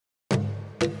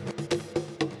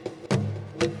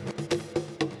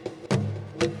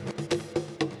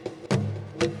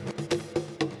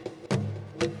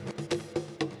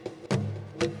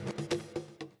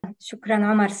Shukran,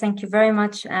 Omar. Thank you very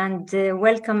much. And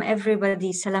welcome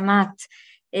everybody. Salamat.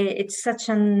 It's such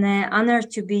an honor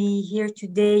to be here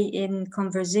today in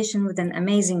conversation with an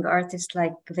amazing artist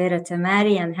like Vera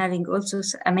Tamari and having also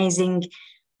amazing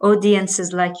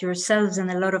audiences like yourselves and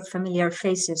a lot of familiar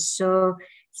faces. So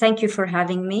thank you for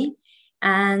having me.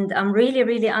 And I'm really,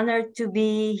 really honored to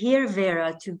be here,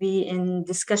 Vera, to be in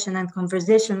discussion and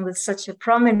conversation with such a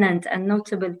prominent and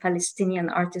notable Palestinian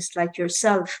artist like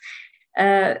yourself.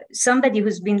 Somebody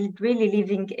who's been really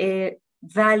leaving a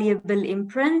valuable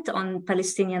imprint on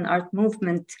Palestinian art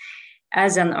movement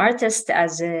as an artist,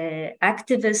 as an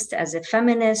activist, as a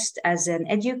feminist, as an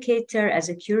educator, as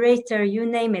a curator, you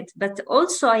name it. But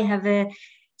also I have a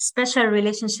special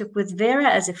relationship with Vera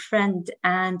as a friend,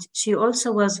 and she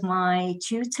also was my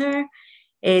tutor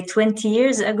 20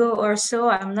 years ago or so.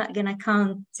 I'm not gonna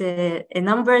count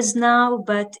numbers now,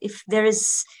 but if there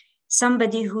is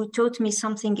somebody who taught me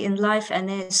something in life and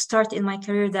a start in my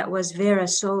career, that was Vera.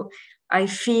 So I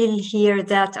feel here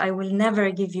that I will never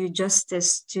give you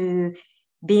justice to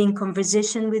be in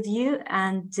conversation with you,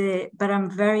 and but I'm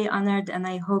very honored, and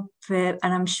I hope and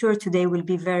I'm sure today will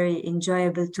be very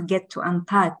enjoyable to get to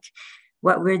unpack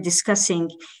what we're discussing.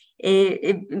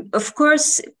 Of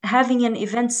course, having an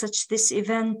event such this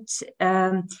event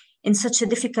in such a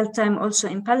difficult time also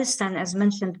in Palestine, as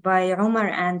mentioned by Omar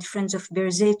and Friends of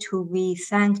Birzeit, who we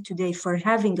thank today for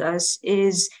having us,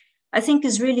 I think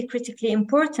is really critically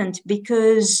important,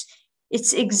 because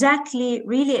it's exactly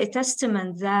really a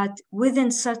testament that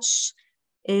within such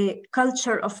a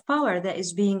culture of power that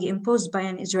is being imposed by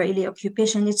an Israeli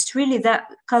occupation, it's really that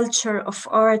culture of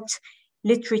art,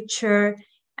 literature,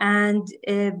 and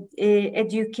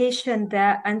education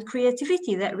and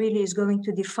creativity that really is going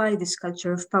to defy this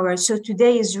culture of power. So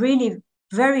today is really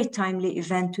very timely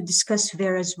event to discuss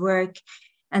Vera's work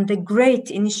and the great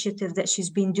initiative that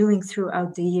she's been doing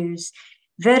throughout the years.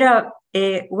 Vera,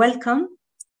 welcome.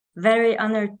 Very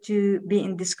honored to be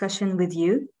in discussion with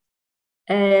you.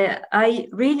 There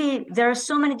are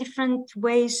so many different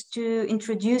ways to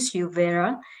introduce you,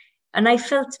 Vera. And I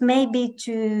felt maybe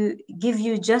to give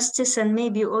you justice and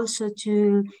maybe also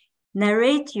to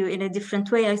narrate you in a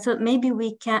different way. I thought maybe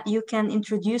you can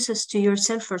introduce us to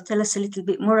yourself or tell us a little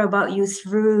bit more about you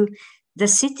through the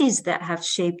cities that have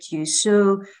shaped you.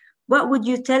 So what would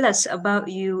you tell us about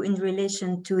you in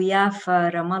relation to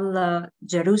Jaffa, Ramallah,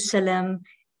 Jerusalem,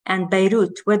 and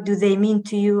Beirut? What do they mean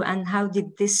to you, and how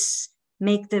did this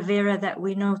make the Vera that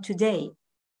we know today?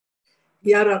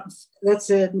 Yara,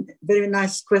 that's a very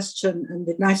nice question and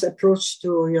a nice approach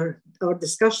to our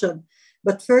discussion.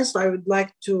 But first, I would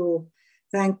like to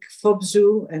thank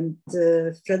FOBZU and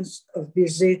the Friends of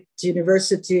Birzeit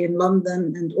University in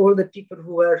London and all the people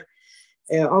who were,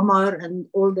 Omar and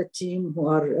all the team who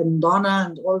are, and Donna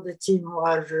and all the team who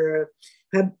are,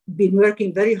 have been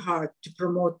working very hard to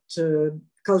promote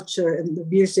culture and the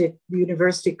Birzeit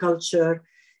University culture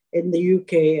in the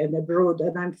UK and abroad.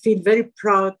 And I feel very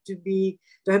proud to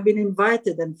have been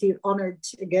invited, and feel honored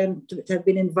again to have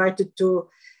been invited to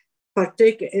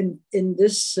partake in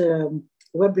this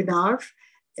webinar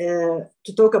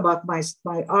to talk about my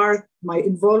art, my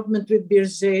involvement with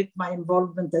Birzeit, my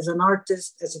involvement as an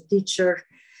artist, as a teacher.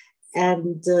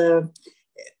 And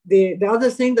the other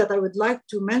thing that I would like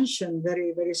to mention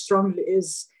very, very strongly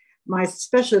is my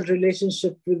special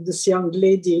relationship with this young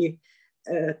lady,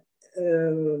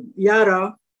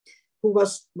 Yara, who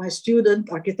was my student,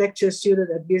 architecture student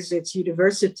at Birzeit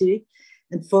University.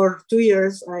 And for 2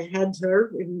 years, I had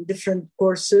her in different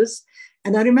courses.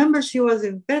 And I remember she was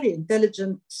a very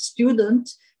intelligent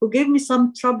student who gave me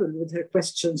some trouble with her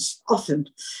questions often.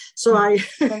 So I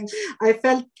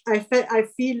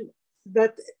feel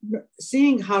that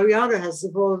seeing how Yara has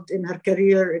evolved in her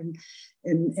career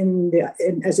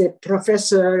as a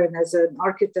professor and as an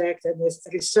architect and as a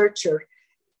researcher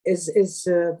is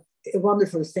a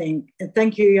wonderful thing. And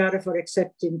thank you, Yara, for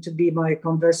accepting to be my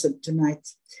conversant tonight.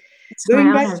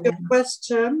 Going back to your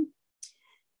question,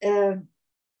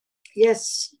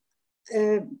 yes,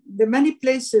 the many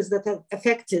places that have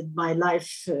affected my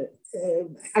life,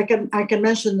 I can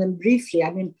mention them briefly.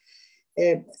 I mean,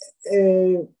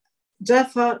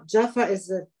 Jaffa is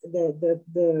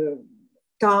the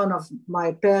town of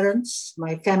my parents,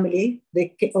 my family.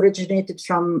 They originated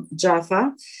from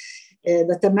Jaffa.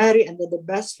 The Tamari and the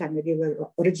Best family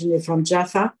were originally from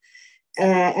Jaffa.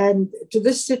 And to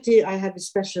this city, I have a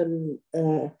special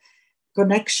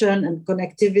connection and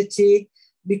connectivity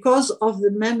because of the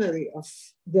memory of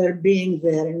their being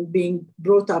there and being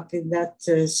brought up in that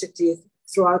city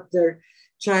throughout their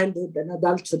childhood and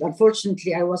adulthood.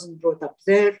 Unfortunately, I wasn't brought up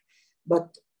there,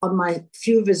 but on my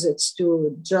few visits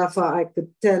to Jaffa, I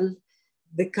could tell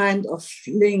the kind of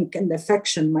link and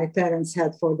affection my parents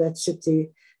had for that city,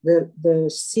 the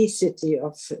sea city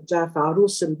of Jaffa,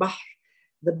 Arus al-Bahr,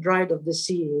 the bride of the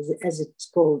sea, as it's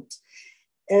called.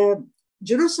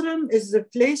 Jerusalem is the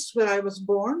place where I was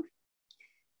born.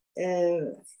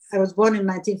 I was born in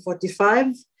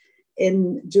 1945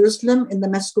 in Jerusalem in the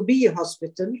Maskubiya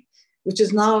Hospital, which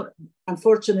is now,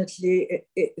 unfortunately,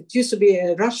 it used to be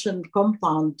a Russian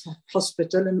compound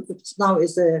hospital, and it now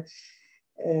is a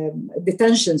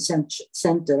detention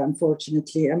center,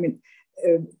 unfortunately. I mean,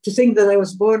 to think that I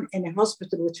was born in a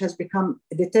hospital which has become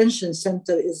a detention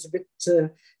center is a bit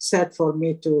sad for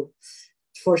me to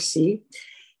foresee.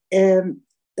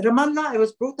 Ramallah, I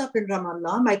was brought up in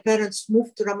Ramallah. My parents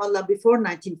moved to Ramallah before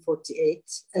 1948,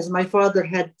 as my father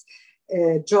had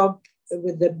a job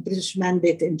with the British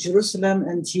Mandate in Jerusalem,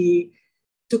 and he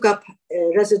took up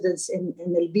residence in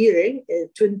El Bire, a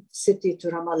twin city to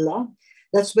Ramallah.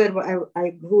 That's where I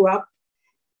grew up.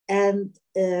 And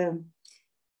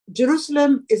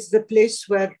Jerusalem is the place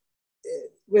where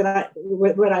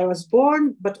I was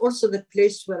born, but also the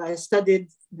place where I studied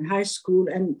in high school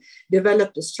and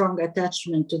developed a strong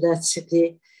attachment to that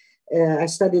city. I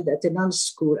studied at a nuns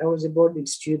school. I was a boarding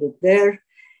student there.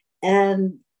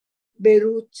 And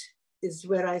Beirut is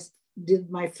where I did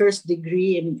my first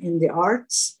degree in the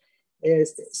arts, a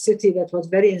city that was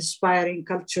very inspiring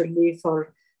culturally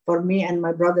for me and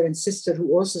my brother and sister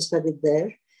who also studied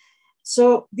there.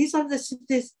 So these are the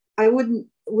cities. I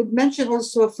would mention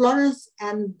also Florence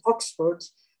and Oxford,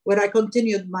 where I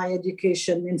continued my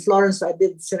education. In Florence, I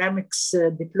did ceramics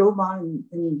diploma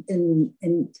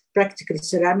in practical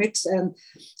ceramics. And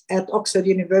at Oxford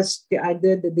University, I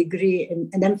did a degree,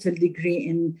 an MPhil degree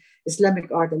in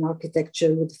Islamic art and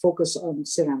architecture with focus on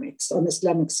ceramics, on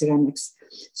Islamic ceramics.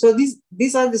 So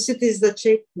these are the cities that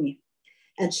shaped me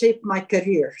and shaped my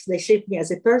career. They shaped me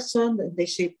as a person, and they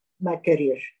shaped my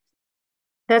career.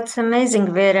 That's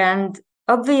amazing, Vera. And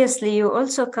obviously, you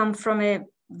also come from a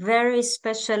very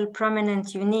special,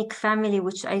 prominent, unique family,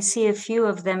 which I see a few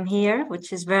of them here,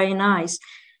 which is very nice.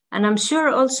 And I'm sure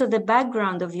also the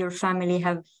background of your family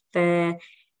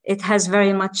it has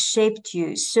very much shaped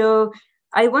you. So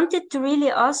I wanted to really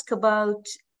ask about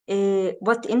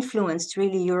what influenced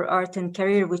really your art and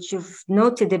career, which you've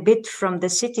noted a bit from the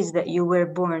cities that you were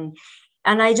born.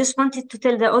 And I just wanted to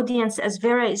tell the audience, as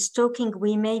Vera is talking,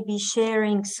 we may be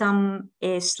sharing some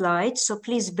slides. So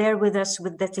please bear with us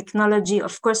with the technology.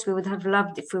 Of course, we would have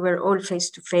loved if we were all face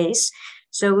to face.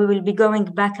 So we will be going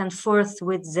back and forth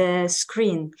with the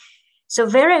screen. So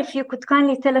Vera, if you could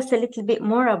kindly tell us a little bit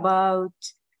more about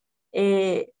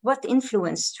what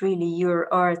influenced really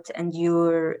your art and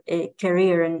your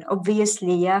career. And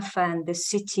obviously Jaffa and the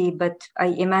city, but I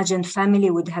imagine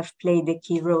family would have played a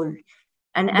key role.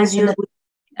 And as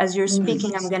you're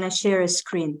speaking, I'm going to share a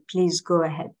screen. Please go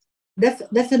ahead.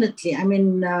 Definitely. I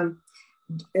mean,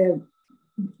 the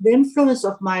influence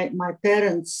of my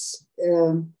parents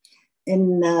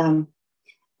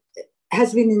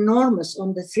has been enormous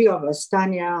on the three of us,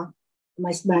 Tanya,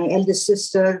 my eldest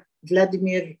sister,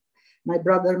 Vladimir, my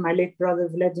brother, my late brother,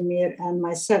 Vladimir, and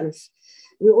myself.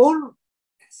 We all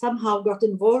somehow got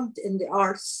involved in the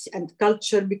arts and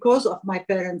culture because of my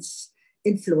parents'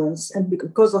 influence and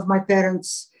because of my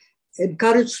parents'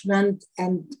 encouragement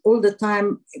and all the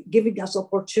time giving us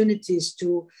opportunities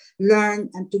to learn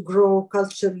and to grow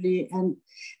culturally. And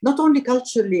not only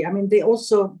culturally, I mean, they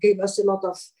also gave us a lot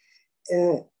of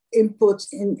input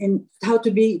in how to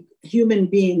be human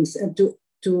beings and to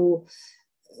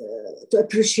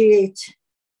appreciate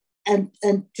and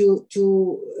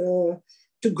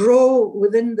to grow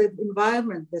within the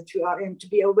environment that you are in, to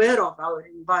be aware of our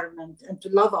environment and to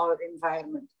love our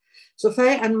environment. So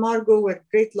Faye and Margot were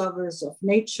great lovers of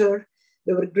nature.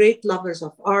 They were great lovers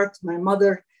of art. My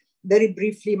mother, very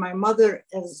briefly,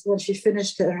 when she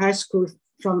finished her high school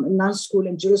from a nuns school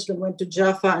in Jerusalem, went to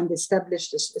Jaffa and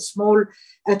established a small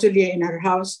atelier in her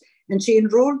house. And she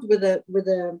enrolled with a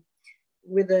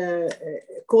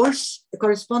course, a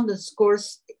correspondence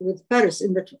course with Paris.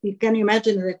 You can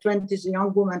imagine in the 20s, a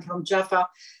young woman from Jaffa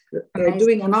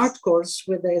doing an art course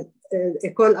with the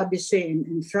École ABC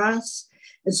in France.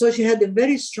 And so she had a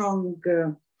very strong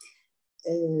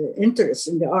interest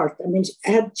in the art. I mean,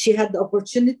 had she had the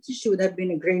opportunity, she would have been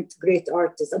a great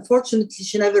artist. Unfortunately,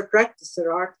 she never practiced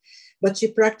her art, but she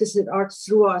practiced her art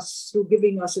through us, through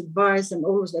giving us advice and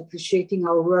always appreciating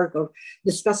our work or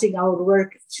discussing our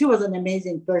work. She was an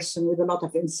amazing person with a lot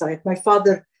of insight. My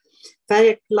father,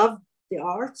 Faik, loved the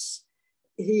arts.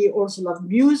 He also loved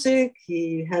music.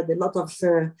 He had a lot of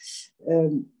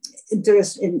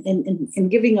interest in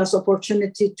giving us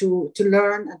opportunity to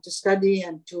learn and to study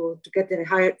and to get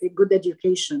a good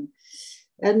education.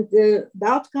 And the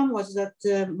outcome was that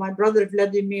my brother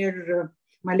Vladimir,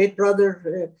 my late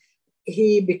brother,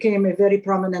 he became a very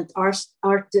prominent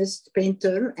artist,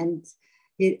 painter, and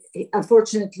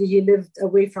unfortunately he lived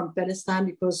away from Palestine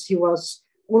because he was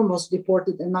almost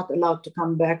deported and not allowed to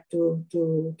come back to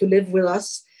live with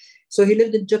us. So he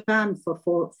lived in Japan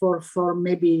for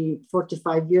maybe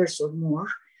 45 years or more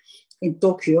in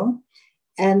Tokyo.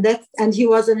 And he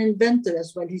was an inventor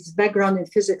as well. His background in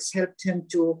physics helped him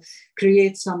to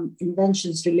create some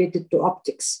inventions related to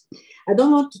optics. I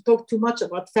don't want to talk too much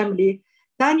about family.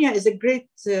 Tanya is a great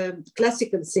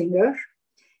classical singer,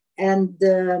 and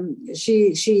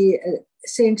she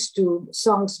sings to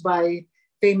songs by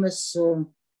famous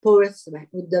poets like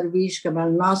Darwish, Kamal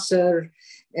Nasser,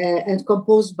 and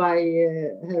composed by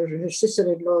her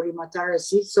sister-in-law, Rima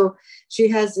Tarasi. So she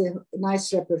has a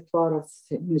nice repertoire of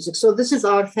music. So this is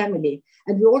our family.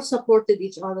 And we all supported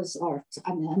each other's art.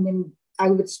 I mean,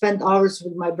 I would spend hours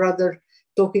with my brother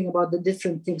talking about the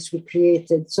different things we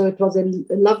created. So it was a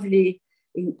lovely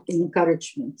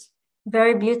encouragement.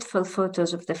 Very beautiful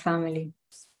photos of the family.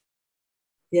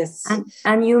 Yes.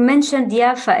 And you mentioned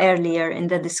Jaffa earlier in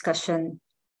the discussion.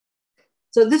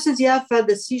 So this is Jaffa,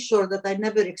 the seashore that I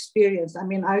never experienced. I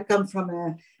mean, I come from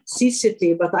a sea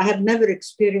city, but I have never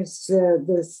experienced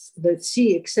the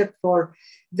sea except for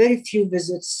very few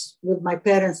visits with my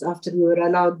parents after we were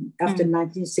allowed after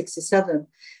 1967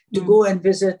 to go and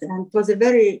visit. And it was a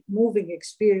very moving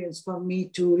experience for me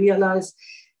to realize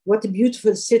what a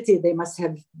beautiful city they must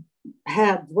have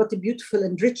had, what a beautiful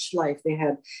and rich life they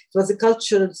had. It was a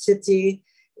cultural city.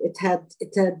 It had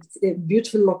a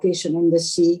beautiful location on the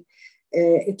sea.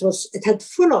 It had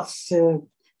full of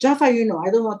Jaffa. I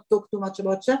don't want to talk too much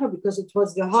about Jaffa because it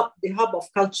was the hub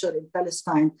of culture in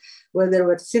Palestine, where there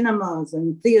were cinemas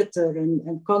and theater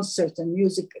and concert and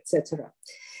music, etc.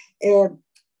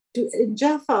 In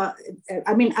Jaffa,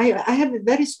 I mean, I have a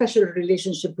very special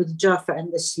relationship with Jaffa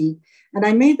and the sea, and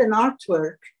I made an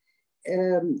artwork,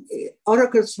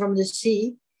 Oracles from the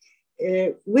Sea,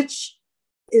 which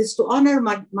is to honor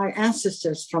my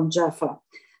ancestors from Jaffa.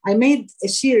 I made a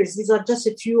series, these are just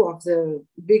a few of the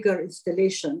bigger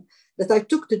installation that I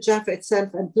took to Jaffa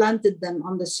itself and planted them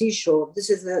on the seashore. This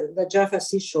is the Jaffa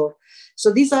seashore.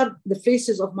 So these are the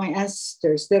faces of my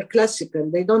ancestors. They're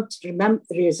classical. They don't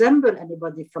resemble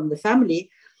anybody from the family,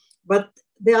 but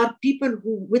they are people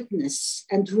who witness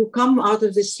and who come out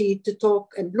of the sea to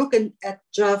talk and look at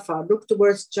Jaffa, look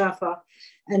towards Jaffa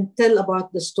and tell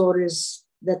about the stories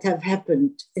that have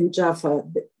happened in Jaffa,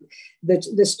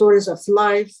 the stories of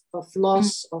life, of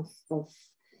loss, of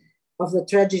the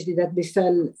tragedy that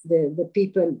befell the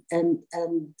people, and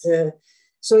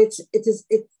so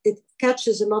it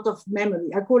catches a lot of memory.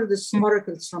 I call this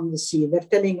oracles from the sea. They're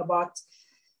telling about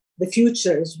the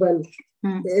future as well.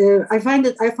 I found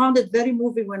it very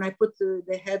moving when I put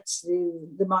the heads,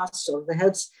 the masks or the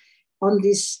heads on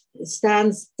these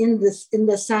stands in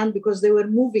the sand, because they were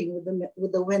moving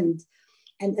with the wind,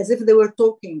 and as if they were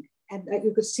talking, and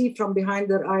you could see from behind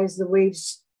their eyes the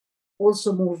waves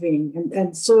also moving,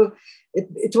 and so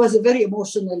it was a very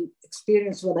emotional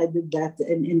experience when I did that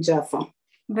in Jaffa.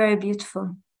 Very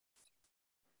beautiful.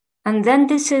 And then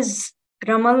this is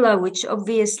Ramallah, which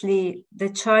obviously the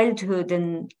childhood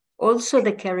and also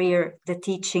the career, the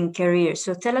teaching career.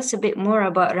 So tell us a bit more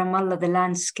about Ramallah, the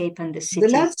landscape and the city.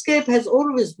 The landscape has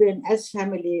always been, as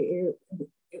family,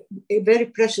 a very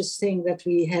precious thing that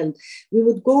we held. We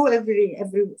would go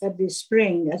every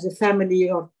spring as a family,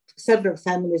 or several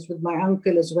families with my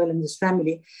uncle as well in this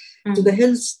family, to the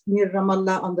hills near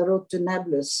Ramallah on the road to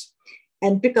Nablus,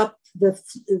 and pick up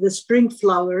the spring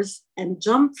flowers and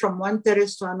jump from one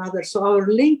terrace to another. So our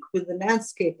link with the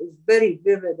landscape is very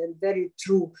vivid and very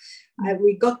true.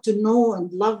 We got to know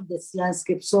and love this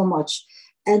landscape so much.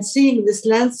 And seeing this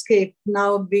landscape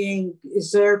now being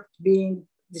usurped, being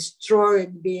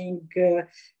destroyed, being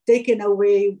taken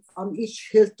away. On each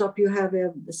hilltop, you have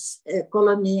a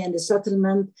colony and a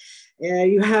settlement.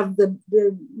 You have the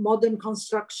modern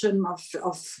construction of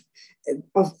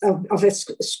a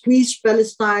squeezed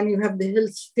Palestine. You have the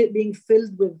hills being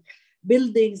filled with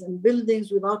buildings and buildings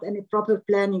without any proper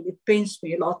planning. It pains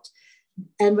me a lot.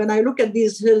 And when I look at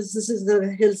these hills, this is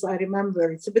the hills I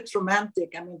remember. It's a bit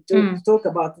romantic, I mean, to talk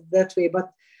about it that way,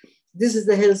 but this is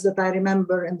the hills that I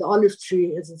remember, and the olive tree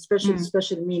is a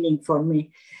special meaning for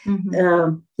me.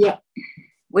 Yeah.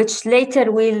 Which later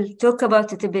we'll talk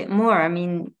about it a bit more. I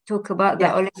mean, talk about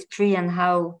the olive tree and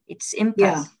how its impact.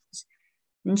 Yeah.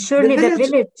 And surely the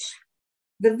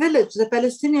village. The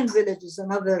Palestinian village is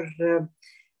another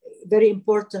very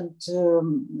important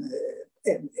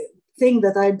thing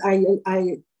that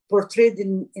I portrayed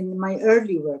in my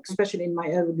early work, especially in my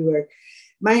early work.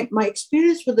 My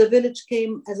experience with the village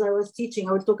came as I was teaching.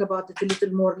 I will talk about it a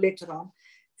little more later on.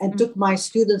 And took my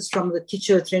students from the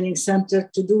teacher training center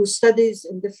to do studies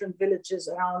in different villages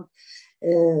around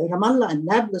Ramallah and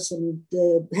Nablus and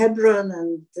Hebron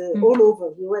and all over.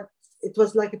 We went. It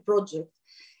was like a project,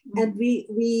 and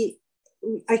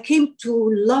I came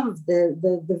to love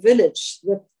the village.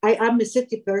 That I'm a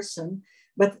city person,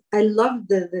 but I love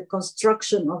the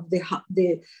construction of the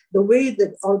way,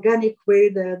 the organic way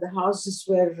the houses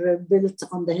were built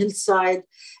on the hillside,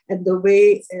 and the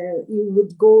way you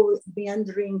would go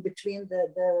meandering between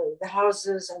the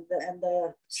houses and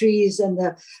the trees and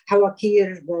the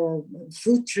hawakir, the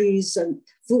fruit trees and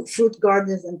fruit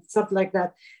gardens and stuff like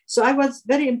that. So I was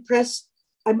very impressed.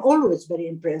 I'm always very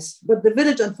impressed, but the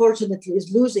village, unfortunately, is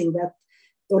losing that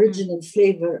original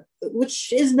flavor,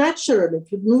 which is natural. It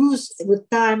would lose with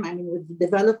time, I mean, with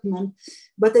development.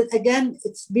 But again,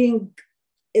 it's being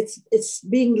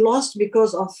lost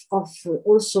because of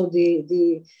also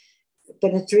the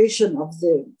penetration of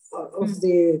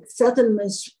the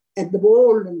settlements and the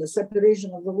wall and the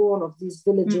separation of the wall of these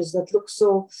villages that look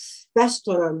so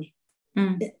pastoral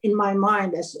in my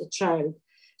mind as a child.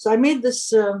 So I made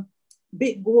this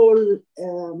big wall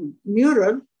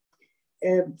mural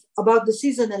about the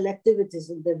seasonal activities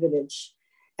in the village.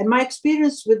 And my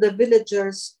experience with the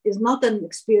villagers is not an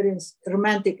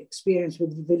romantic experience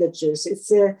with the villagers.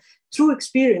 It's a true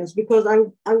experience because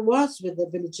I was with the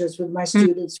villagers, with my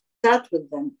students, sat with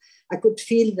them. I could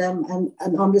feel them and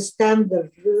understand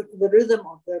the rhythm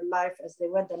of their life as they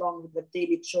went along with the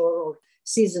daily chore or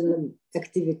seasonal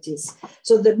activities.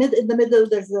 So in the middle,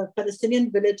 there's a Palestinian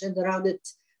village, and around it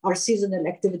are seasonal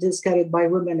activities carried by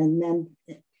women and men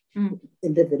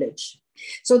in the village.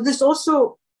 So this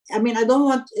also, I mean, I don't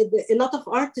want, a lot of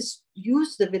artists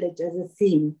use the village as a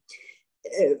theme,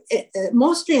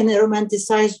 mostly in a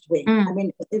romanticized way. I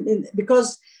mean,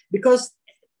 because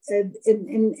in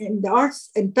the arts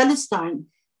in Palestine,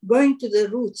 going to the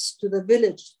roots, to the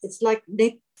village, it's like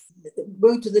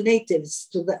going to the natives,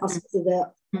 to the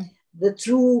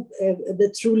true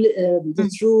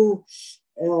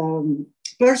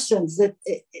persons that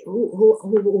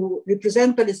who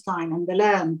represent Palestine and the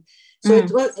land. So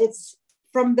it's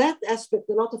from that aspect,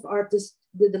 a lot of artists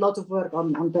did a lot of work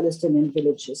on Palestinian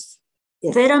villages.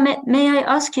 Yes. Vera, may I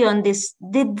ask you on this?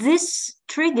 Did this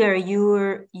trigger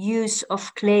your use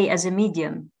of clay as a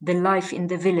medium, the life in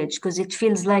the village? Because it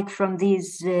feels like from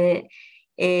these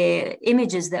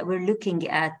images that we're looking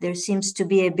at, there seems to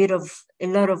be a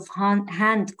lot of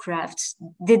handcrafts.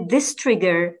 Did this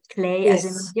trigger clay as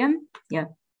a medium? Yeah.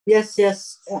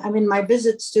 Yes. I mean, my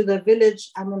visits to the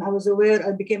village, I mean, I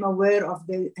became aware of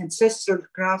the ancestral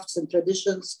crafts and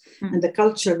traditions and the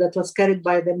culture that was carried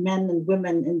by the men and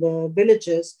women in the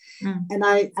villages. And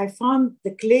I found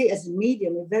the clay as a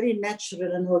medium, a very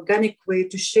natural and organic way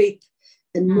to shape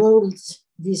and mold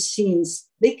these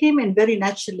scenes. They came in very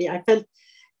naturally. I felt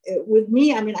with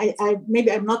me, I mean, I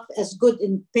maybe I'm not as good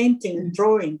in painting and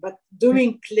drawing, but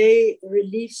doing clay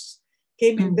reliefs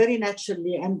came in very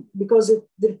naturally, and because it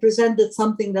represented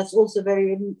something that's also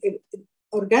very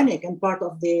organic and part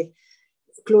of the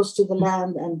close to the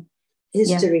land and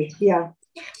history. Yeah.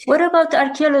 What about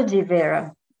archaeology,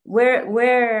 Vera?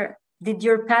 Where did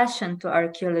your passion to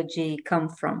archaeology come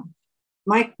from?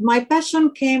 My passion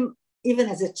came even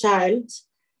as a child.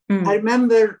 I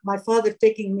remember my father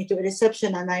taking me to a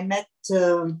reception, and I met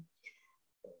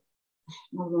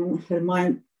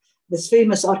this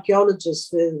famous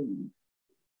archaeologist.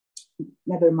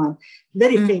 Never mind,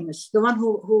 very famous, the one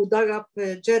who dug up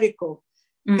Jericho,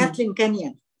 Kathleen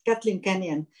Kenyon.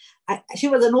 She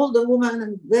was an older woman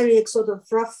and very sort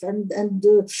of rough and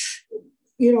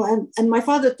my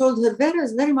father told her, Vera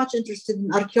is very much interested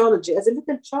in archaeology. As a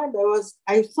little child,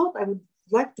 I thought I would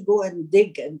like to go and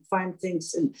dig and find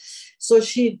things, and so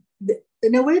she,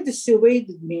 in a way,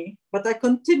 dissuaded me, but I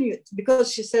continued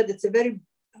because she said it's a very,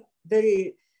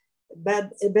 very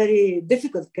bad, a very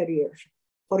difficult career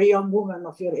for a young woman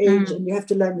of your age, and you have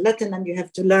to learn Latin and you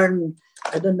have to learn,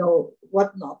 I don't know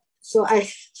what not. So I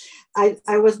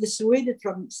was dissuaded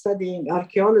from studying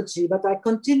archaeology, but I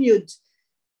continued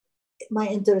my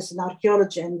interest in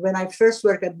archaeology. And when I first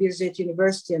worked at Birzeit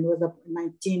University and was up in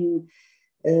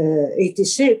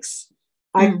 1986,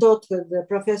 I taught with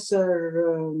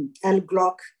Professor Al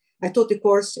Glock. I taught a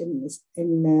course in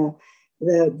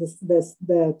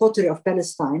the pottery of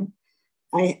Palestine.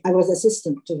 I was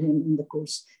assistant to him in the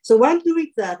course. So while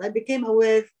doing that, I became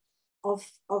aware of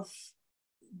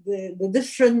the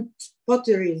different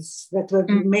potteries that were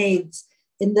made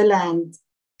in the land.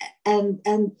 And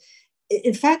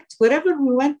in fact, wherever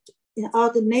we went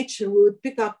out in nature, we would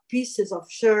pick up pieces of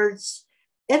sherds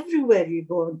everywhere you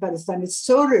go in Palestine. It's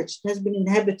so rich, it has been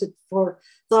inhabited for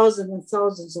thousands and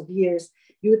thousands of years.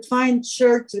 You would find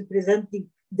shirts representing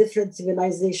different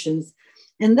civilizations.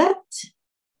 And that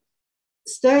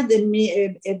stirred in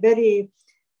me a very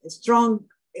strong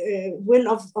will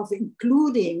of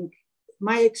including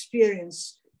my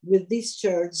experience with these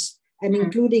shirts and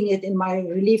including it in my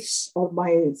reliefs or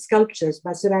my sculptures,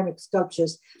 my ceramic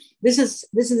sculptures. This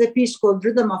is a piece called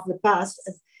Rhythm of the Past.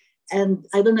 And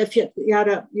I don't know if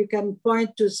Yara, you can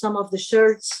point to some of the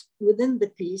shirts within the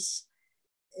piece.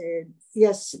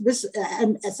 Yes,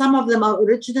 and some of them are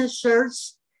original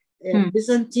shirts,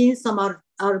 Byzantine, some are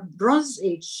Bronze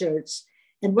Age shirts.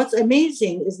 And what's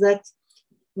amazing is that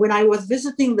when I was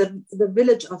visiting the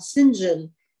village of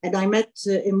Sinjil, and I met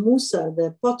Musa,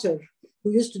 the potter,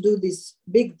 who used to do this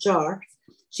big jar,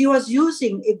 she was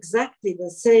using exactly the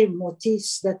same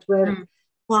motifs that were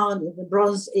found in the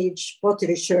Bronze Age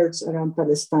pottery shirts around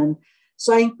Palestine.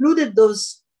 So I included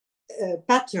those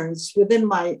patterns within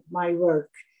my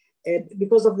work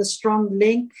because of the strong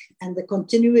link and the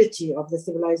continuity of the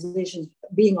civilizations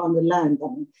being on the land. I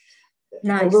mean,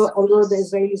 nice. although the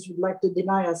Israelis would like to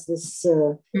deny us this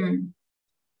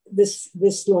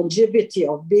longevity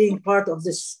of being part of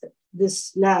this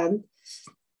land,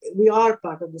 we are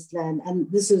part of this land, and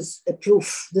this is a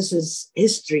proof. This is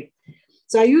history.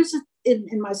 So I use it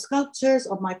in my sculptures,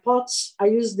 of my pots. I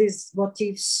use these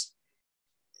motifs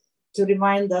to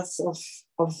remind us of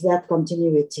that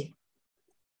continuity.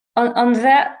 On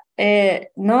that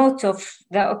note of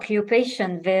the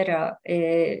occupation, Vera,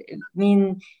 I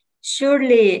mean,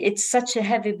 surely it's such a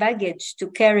heavy baggage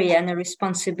to carry and a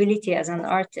responsibility as an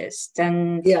artist.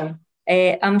 And yeah.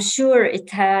 I'm sure it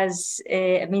has,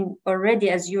 I mean, already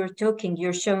as you're talking,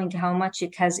 you're showing how much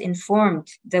it has informed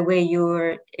the way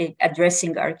you're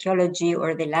addressing archaeology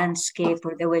or the landscape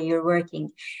or the way you're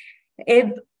working.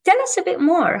 Tell us a bit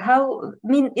more.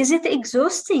 Is it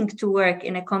exhausting to work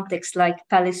in a context like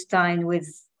Palestine with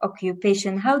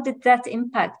occupation? How did that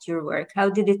impact your work? How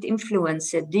did it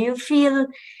influence it? Do you feel,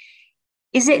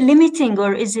 is it limiting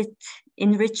or is it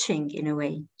enriching in a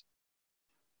way?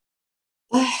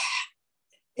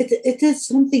 It is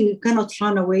something you cannot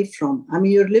run away from. I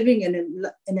mean, you're living in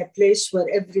a place where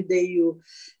every day you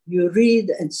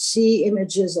read and see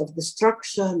images of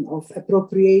destruction, of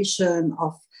appropriation,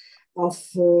 of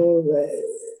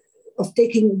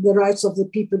taking the rights of the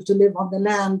people to live on the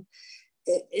land.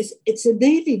 It's a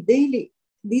daily.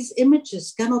 These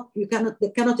images they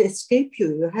cannot escape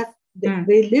you. You have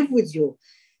they live with you,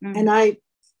 and I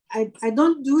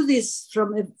don't do this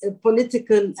from a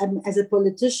political and as a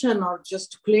politician or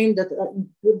just to claim that I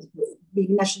would be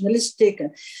nationalistic.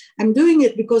 I'm doing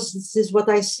it because this is what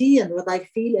I see and what I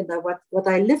feel and what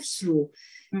I live through.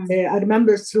 I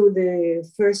remember through the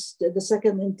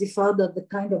second Intifada, the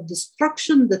kind of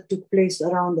destruction that took place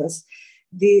around us,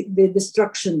 the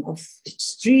destruction of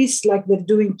streets like they're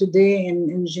doing today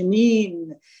in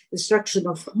Jenin, destruction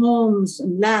of homes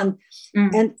and land.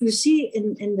 And you see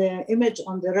in the image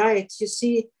on the right, you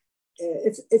see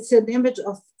it's an image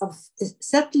of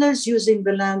settlers using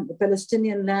the land, the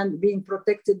Palestinian land being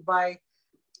protected by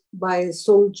a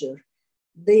soldier.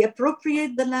 They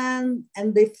appropriate the land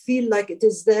and they feel like it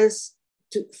is theirs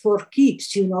for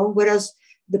keeps, whereas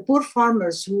the poor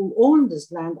farmers who own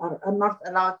this land are not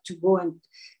allowed to go and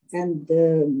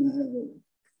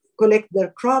collect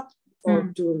their crop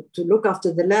or to look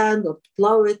after the land or to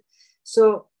plow it.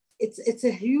 So it's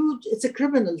a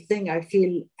criminal thing, I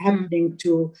feel, happening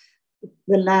to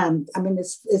the land. I mean,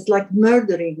 it's like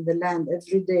murdering the land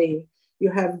every day.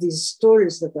 You have these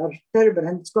stories that are terrible,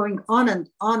 and it's going on and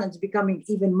on, and it's becoming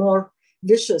even more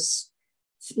vicious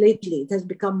lately. It has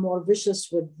become more vicious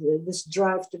with this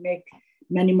drive to make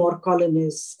many more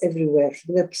colonies everywhere.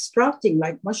 They're sprouting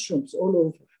like mushrooms all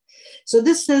over. So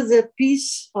this is a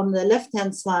piece on the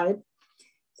left-hand side.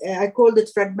 I called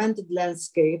it Fragmented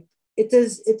Landscape. It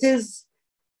is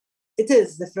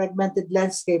the fragmented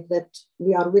landscape that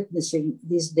we are witnessing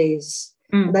these days.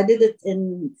 And I did it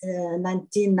in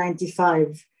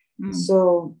 1995,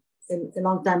 so a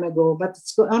long time ago, but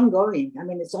it's ongoing. I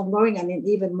mean, it's ongoing,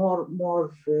 even more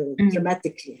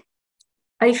dramatically.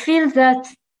 I feel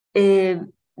that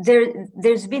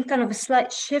there's been kind of a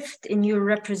slight shift in your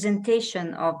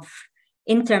representation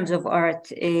in terms of art,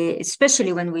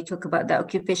 especially when we talk about the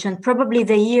occupation. Probably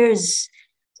the years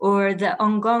or the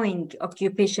ongoing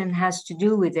occupation has to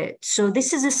do with it. So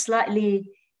this is a slightly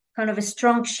kind of a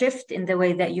strong shift in the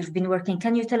way that you've been working.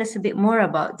 Can you tell us a bit more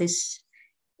about this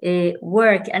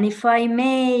work? And if I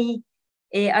may,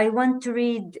 I want to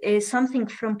read something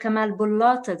from Kamal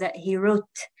Bullata that he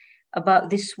wrote about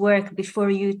this work before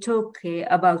you talk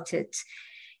about it.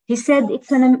 He said,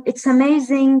 it's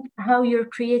amazing how your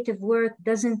creative work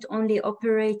doesn't only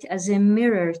operate as a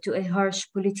mirror to a harsh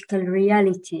political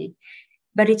reality,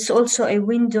 but it's also a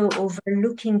window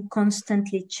overlooking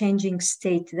constantly changing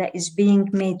state that is being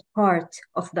made part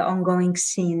of the ongoing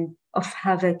scene of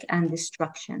havoc and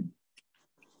destruction.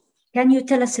 Can you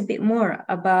tell us a bit more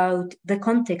about the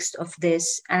context of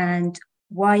this and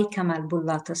why Kamal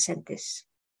Bullata said this?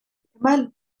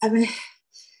 Well, I mean,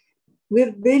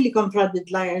 we're really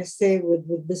confronted, like I say,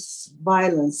 with this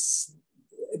violence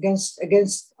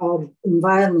against our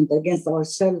environment, against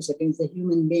ourselves, against the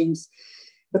human beings.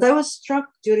 But I was struck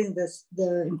during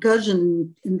the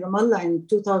incursion in Ramallah in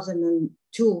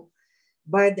 2002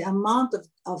 by the amount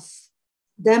of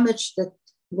damage that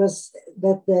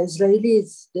the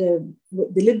Israelis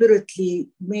deliberately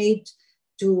made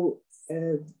to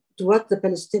what the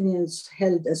Palestinians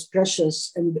held as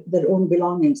precious and their own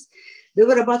belongings. There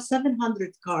were about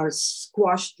 700 cars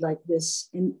squashed like this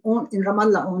in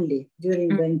Ramallah only during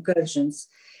the incursions.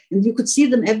 And you could see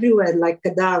them everywhere, like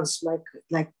cadavers,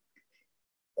 like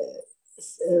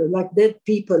dead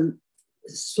people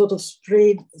sort of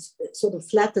sprayed, sort of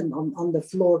flattened on the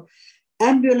floor.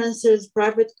 Ambulances,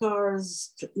 private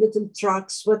cars, little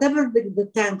trucks, whatever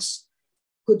the tanks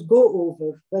could go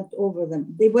over, went over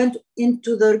them. They went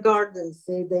into their gardens.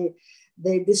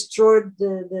 They destroyed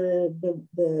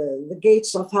the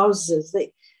gates of houses.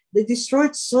 They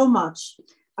destroyed so much.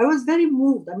 I was very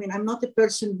moved. I mean, I'm not a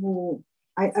person who,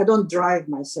 I don't drive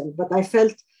myself, but I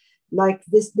felt like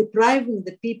this depriving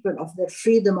the people of their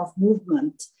freedom of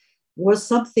movement was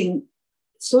something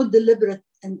so deliberate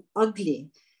and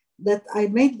ugly that I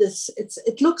made this.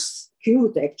 It looks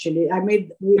cute, actually. I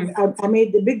made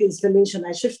the big installation.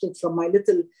 I shifted from my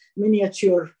little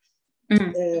miniature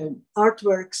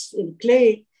artworks in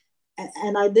clay,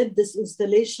 and I did this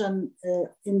installation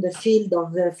in the field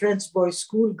of the French Boys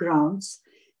School grounds.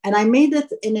 And I made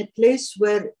it in a place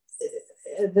where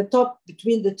the top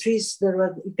between the trees,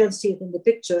 you can see it in the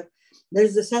picture,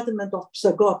 there's the settlement of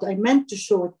Psagot. I meant to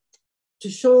show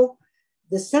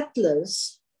the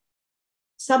settlers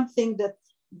something that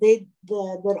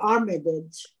their army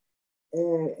did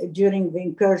during the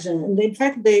incursion. And in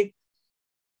fact, they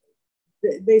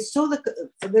saw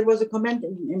there was a comment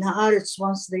in Haaretz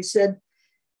once. They said,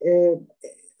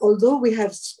 although we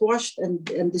have squashed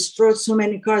and destroyed so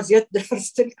many cars, yet there are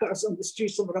still cars on the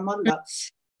streets of Ramallah.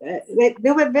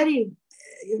 They were very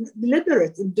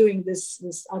deliberate in doing this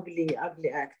ugly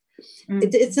act.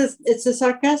 It's a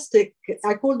sarcastic,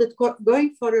 I called it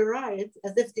going for a ride,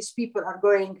 as if these people are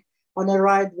going on a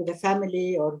ride with a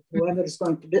family or whoever is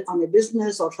going to be on a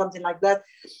business or something like that.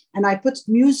 And I put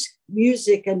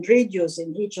music and radios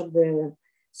in each of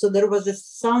so there was a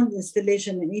sound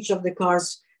installation in each of the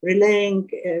cars relaying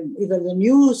either the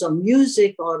news or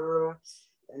music or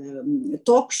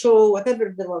talk show,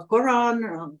 whatever there was,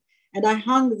 Quran. And I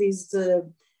hung these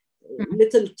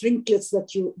little trinkets that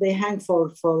they hang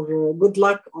for good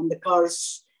luck on the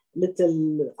cars,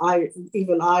 little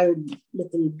evil eye,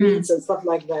 little beads and stuff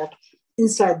like that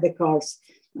inside the cars.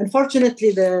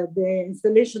 Unfortunately, the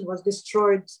installation was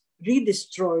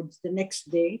redestroyed the next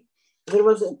day. There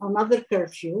was another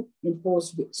curfew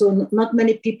imposed, so not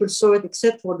many people saw it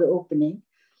except for the opening.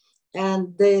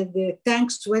 And the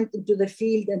tanks went into the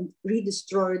field and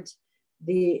redestroyed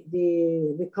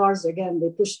the cars again. They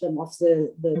pushed them off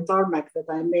the tarmac that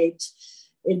I made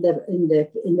in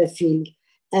the field,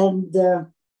 and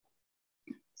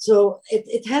so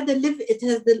it had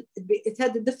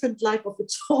a different life of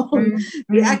its own,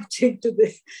 reacting to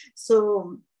the.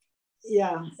 So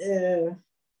yeah,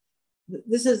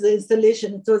 this is the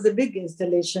installation. It was a big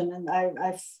installation, and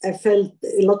I felt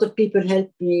a lot of people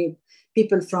helped me.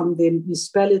 People from the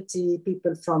municipality,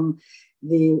 people from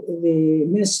the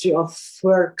Ministry of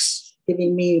Works,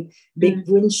 giving me big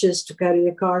winches to carry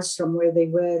the cars from where they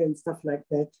were and stuff like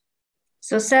that.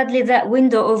 So sadly, that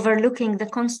window overlooking the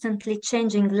constantly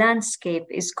changing landscape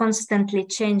is constantly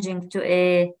changing to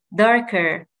a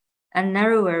darker and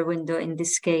narrower window in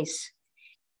this case.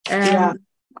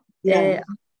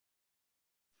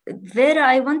 Vera,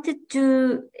 I wanted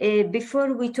to,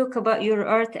 before we talk about your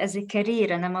art as a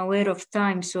career, and I'm aware of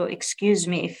time, so excuse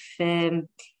me if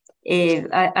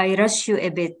I rush you a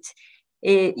bit.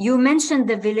 You mentioned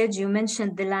the village, you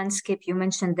mentioned the landscape, you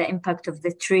mentioned the impact of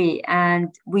the tree,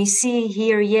 and we see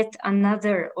here yet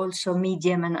another also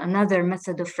medium and another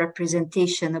method of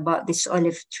representation about this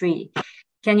olive tree.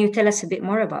 Can you tell us a bit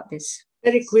more about this?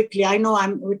 Very quickly, I know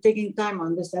we're taking time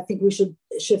on this. I think we should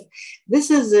shift. This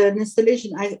is an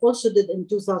installation I also did in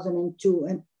 2002,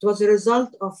 and it was a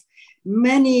result of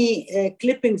many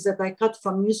clippings that I cut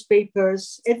from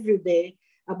newspapers every day.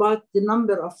 about the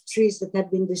number of trees that have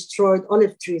been destroyed,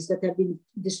 olive trees that have been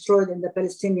destroyed in the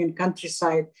Palestinian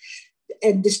countryside,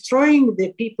 and destroying the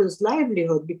people's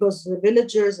livelihood, because the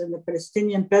villagers and the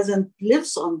Palestinian peasant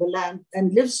lives on the land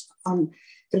and lives on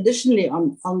traditionally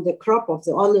on the crop of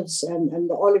the olives and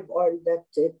the olive oil that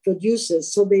it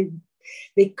produces. So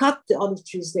they cut the olive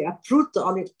trees, they uproot the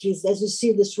olive trees. As you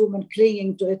see this woman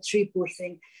clinging to a tree, poor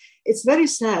thing. It's very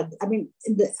sad. I mean,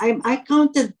 I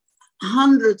counted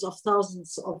hundreds of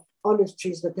thousands of olive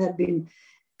trees that had been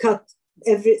cut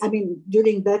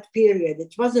during that period.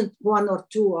 It wasn't one or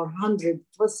two or 100, it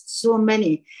was so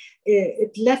many.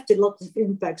 It left a lot of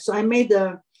impact. So I made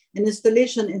an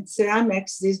installation in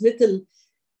ceramics. These little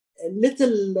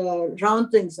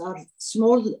round things are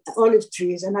small olive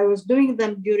trees, and I was doing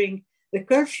them during the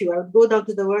curfew. I would go down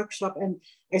to the workshop, and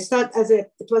I start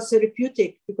it was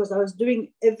therapeutic, because I was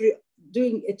doing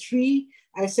a tree.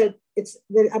 I said,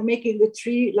 I'm making a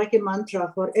tree like a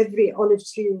mantra for every olive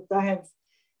tree that I have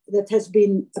that has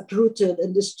been uprooted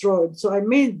and destroyed. So I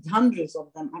made hundreds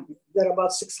of them. There are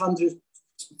about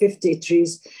 650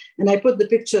 trees. And I put the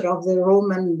picture of the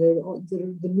Roman,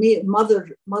 the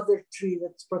mother tree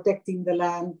that's protecting the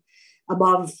land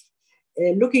above,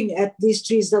 looking at these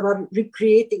trees that are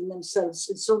recreating themselves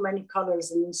in so many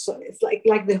colors. And so it's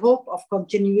like the hope of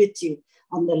continuity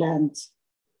on the land.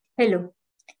 Hello.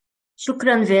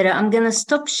 Shukran, Vera. I'm going to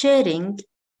stop sharing,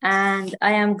 and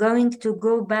I am going to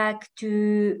go back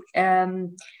to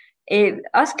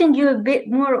asking you a bit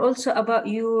more also about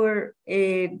your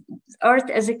art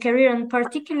as a career. And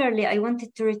particularly, I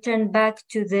wanted to return back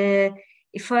to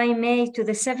if I may, to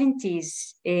the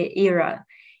 70s era.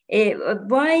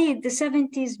 Why the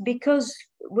 70s? Because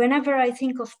whenever I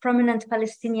think of prominent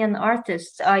Palestinian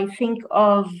artists, I think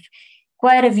of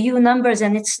quite a few numbers,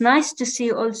 and it's nice to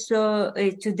see also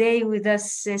today with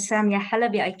us Samia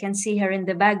Halabi. I can see her in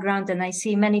the background, and I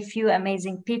see few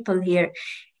amazing people here.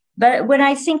 But when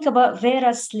I think about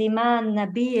Vera, Sliman,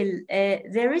 Nabil,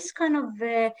 there is kind of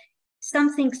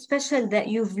something special that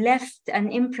you've left,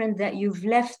 an imprint that you've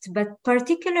left. But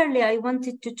particularly, I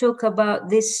wanted to talk about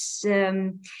this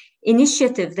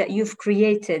initiative that you've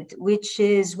created, which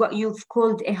is what you've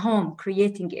called a home,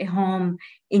 creating a home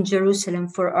in Jerusalem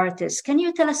for artists. Can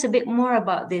you tell us a bit more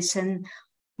about this, and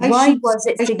why was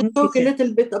it significant? I should talk a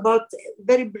little bit about,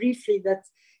 very briefly, that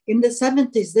in the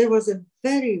 70s, there was a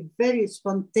very, very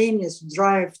spontaneous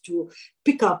drive to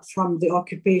pick up from the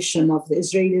occupation of the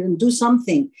Israelis and do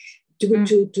something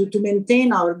to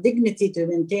maintain our dignity, to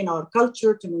maintain our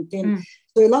culture, to maintain.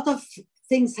 So a lot of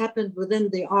things happened within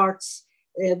the arts.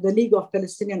 The League of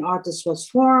Palestinian Artists was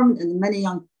formed, and many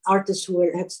young artists who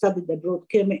had studied abroad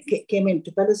came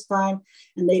into Palestine,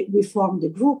 and we formed a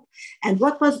group. And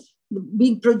what was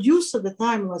being produced at the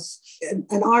time was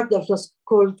an art that was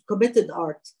called committed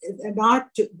art, an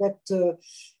art that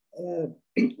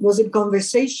was in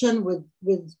conversation with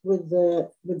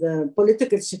the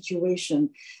political situation.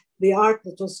 The art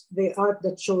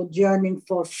that showed yearning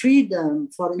for freedom,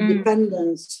 for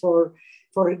independence, for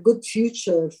a good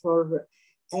future,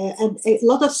 and a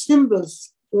lot of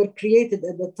symbols were created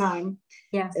at the time.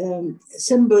 Yeah.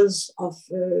 Symbols of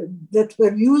that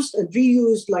were used and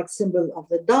reused, like symbol of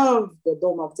the dove, the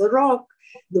dome of the rock,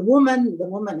 the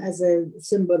woman as a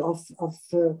symbol of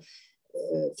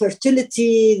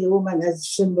fertility, the woman as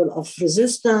a symbol of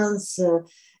resistance.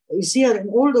 You see her in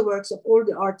all the works of all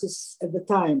the artists at the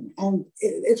time. And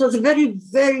it was a very,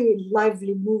 very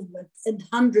lively movement, and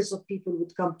hundreds of people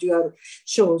would come to our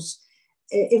shows.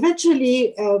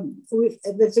 Eventually,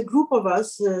 there's a group of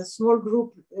us, a small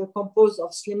group composed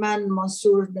of Sliman,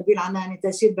 Mansour, Nabil Anani,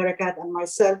 Taysir Barakat, and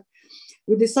myself.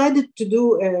 We decided to do,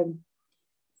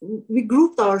 we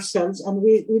grouped ourselves, and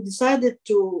we decided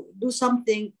to do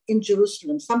something in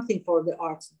Jerusalem, something for the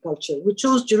arts and culture. We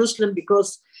chose Jerusalem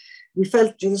because we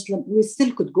felt Jerusalem, we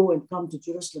still could go and come to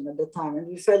Jerusalem at the time, and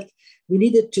we felt we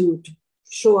needed to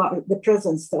show the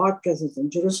presence, the art presence in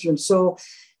Jerusalem. So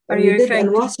we did Al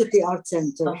Wasiti Art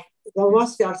Center. The Al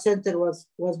Wasiti Art Center was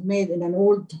made in an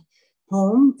old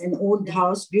home, an old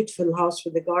house, beautiful house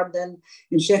with a garden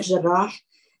in Sheikh Jarrah.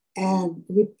 And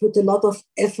we put a lot of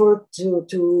effort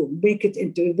to make it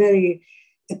into a very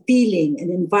appealing and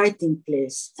inviting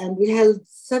place. And we held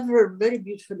several very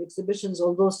beautiful exhibitions,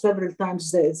 although several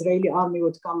times the Israeli army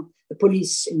would come, the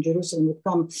police in Jerusalem would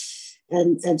come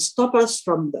and stop us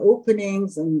from the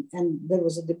openings. And there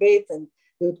was a debate, and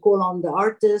they would call on the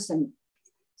artists. And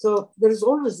so there's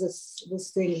always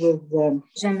this thing with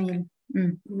Jamil.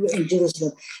 In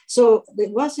Jerusalem. So the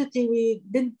Wasiti, we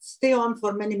didn't stay on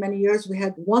for many, many years. We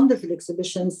had wonderful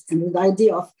exhibitions, and with the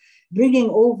idea of bringing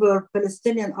over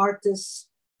Palestinian artists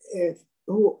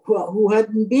who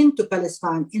hadn't been to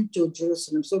Palestine into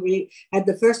Jerusalem. So we had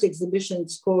the first exhibition,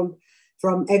 it's called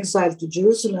From Exile to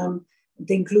Jerusalem. It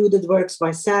included works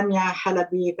by Samia,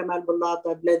 Halabi, Kamal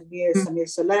Bullata, Vladimir, Samir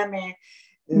Salame,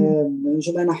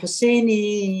 Jumana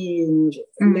Husseini,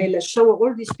 Leila Shawa,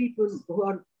 all these people who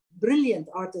are brilliant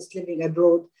artists living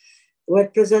abroad were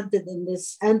presented in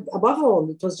this. And above all,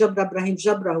 it was Jabra Ibrahim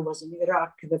Jabra, who was in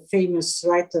Iraq, the famous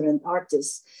writer and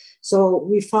artist. So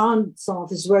we found some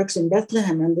of his works in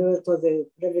Bethlehem, and it was a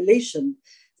revelation,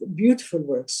 beautiful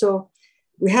work. So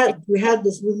we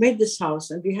made this house,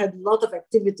 and we had a lot of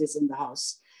activities in the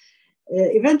house.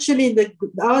 Eventually,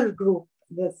 our group,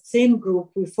 the same group,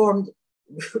 we formed,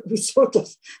 we sort of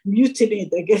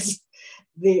mutinied against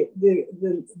the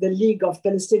League of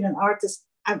Palestinian Artists.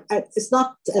 It's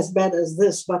not as bad as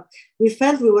this, but we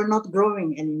felt we were not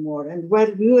growing anymore. And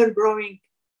while we were growing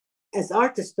as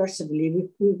artists personally,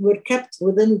 we were kept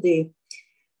within the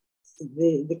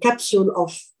capsule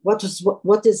of what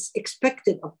is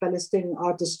expected of Palestinian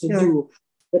artists to do,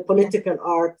 the political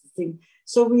art thing.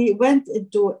 So we went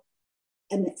into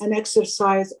an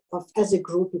exercise of, as a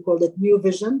group, we called it New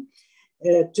Vision,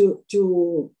 to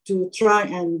try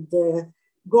and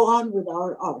go on with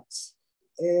our arts.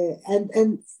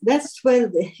 And that's where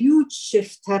the huge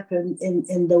shift happened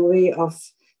in the way of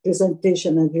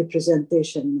presentation and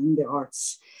representation in the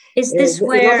arts. Is this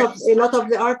where a lot of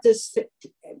the artists,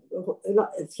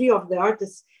 three of the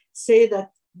artists say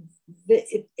that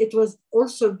it was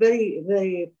also very,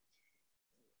 very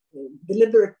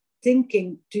deliberate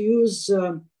thinking to use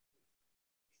the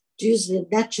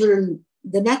natural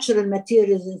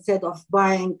materials instead of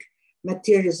buying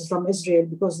materials from Israel,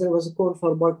 because there was a call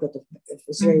for boycott of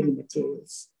Israeli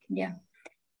materials. Yeah.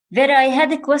 Vera, I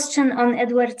had a question on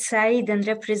Edward Said and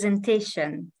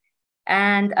representation,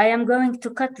 and I am going to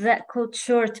cut that quote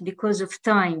short because of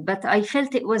time, but I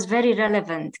felt it was very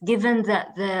relevant given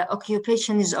that the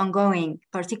occupation is ongoing,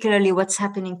 particularly what's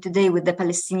happening today with the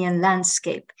Palestinian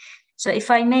landscape. So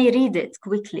if I may read it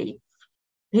quickly.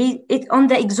 On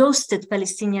the exhausted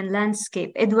Palestinian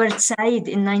landscape, Edward Said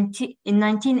in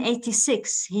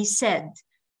 1986, he said,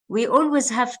 "We always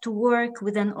have to work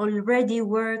with an already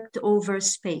worked over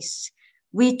space.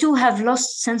 We too have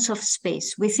lost sense of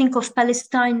space. We think of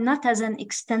Palestine not as an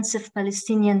extensive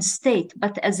Palestinian state,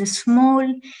 but as a small,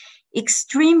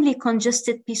 extremely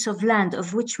congested piece of land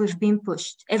of which we've been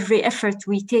pushed. Every effort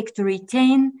we take to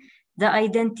retain the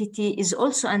identity is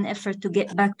also an effort to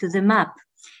get back to the map.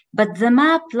 But the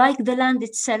map, like the land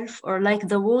itself, or like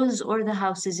the walls or the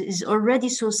houses, is already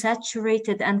so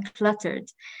saturated and cluttered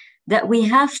that we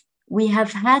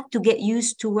have had to get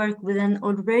used to work with an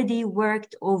already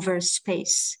worked over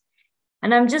space."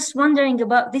 And I'm just wondering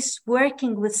about this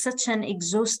working with such an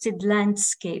exhausted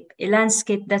landscape, a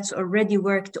landscape that's already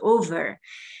worked over.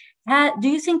 Do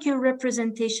you think your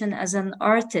representation as an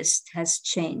artist has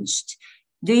changed?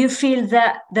 Do you feel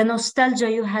that the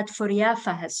nostalgia you had for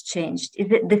Yafa has changed?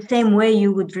 Is it the same way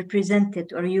you would represent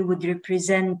it, or you would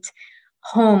represent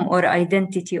home or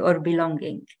identity or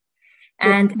belonging?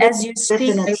 And as you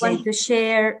speak, I want to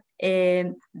share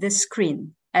the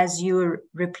screen as you're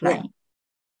replying.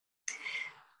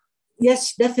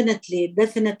 Yes, definitely.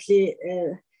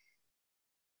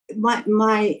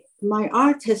 My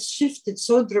art has shifted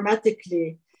so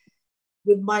dramatically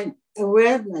with my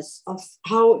awareness of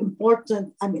how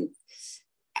important, I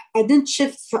didn't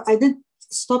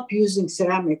stop using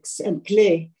ceramics and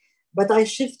clay, but I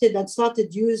shifted and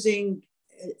started using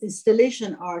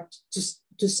installation art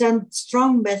to send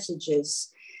strong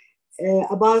messages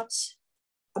about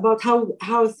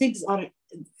how things are,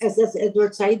 as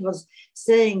Edward Said was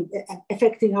saying,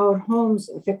 affecting our homes,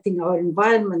 affecting our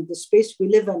environment, the space we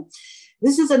live in.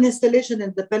 This is an installation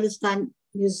in the Palestine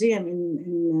Museum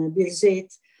in Bir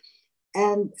Zayt,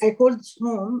 and I called it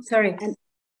home. And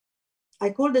I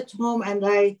called it home, and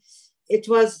it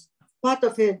was part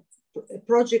of a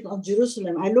project on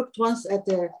Jerusalem. I looked once at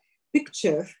a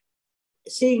picture,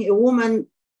 seeing a woman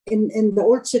in the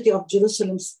old city of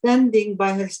Jerusalem standing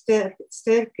by her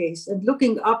staircase and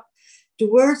looking up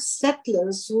towards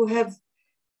settlers who have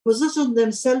positioned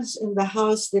themselves in the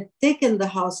house. They've taken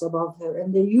the house above her,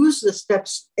 and they use the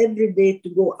steps every day to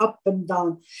go up and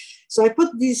down. So I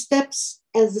put these steps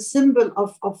as a symbol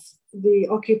of the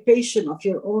occupation of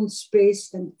your own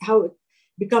space and how it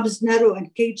becomes narrow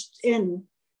and caged in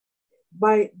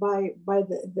by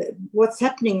what's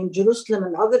happening in Jerusalem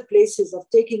and other places of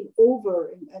taking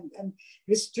over and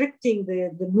restricting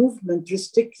the movement,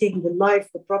 restricting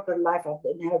the proper life of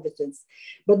the inhabitants.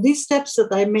 But these steps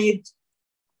that I made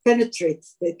penetrate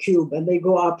the cube and they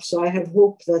go up. So I have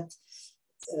hope that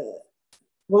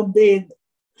one day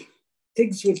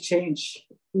things will change.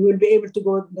 We will be able to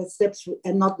go the steps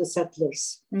and not the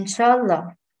settlers.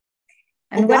 Inshallah.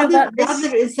 And what about the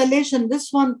other installation?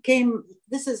 This one came,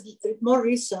 this is more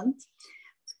recent.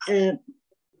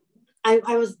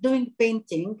 I was doing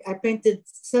painting. I painted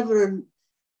several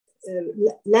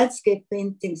landscape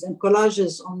paintings and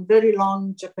collages on very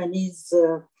long Japanese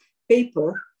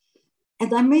paper.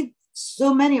 And I made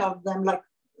so many of them, like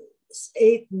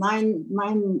 8, 9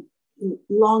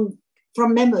 long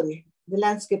from memory, the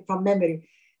landscape from memory.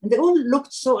 And they all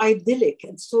looked so idyllic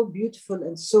and so beautiful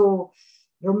and so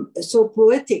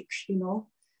poetic, you know.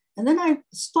 And then I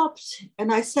stopped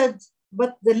and I said,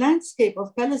 but the landscape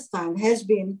of Palestine has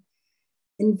been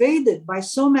invaded by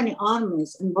so many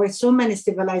armies and by so many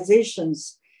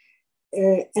civilizations.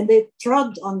 And they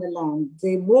trod on the land,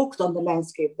 they walked on the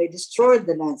landscape, they destroyed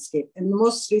the landscape. And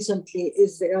most recently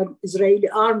is the Israeli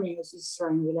army is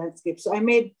destroying the landscape. So I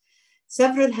made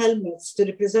several helmets to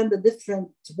represent the different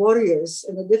warriors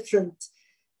and the different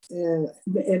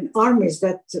armies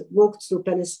that walked through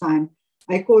Palestine.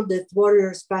 I called it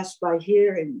Warriors Passed By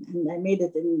Here, and I made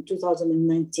it in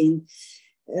 2019.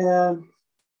 Hello.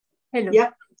 Yeah.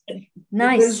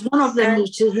 Nice. There's one of them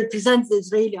which represents the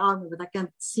Israeli army, but I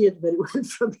can't see it very well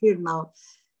from here now.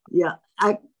 Yeah.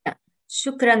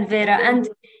 Shukran, Vera. And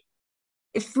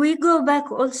if we go back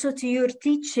also to your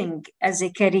teaching as a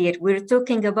career, we're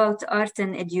talking about art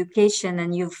and education,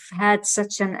 and you've had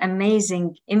such an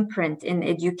amazing imprint in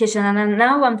education. And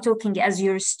now I'm talking as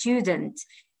your student.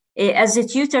 As a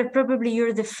tutor, probably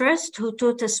you're the first who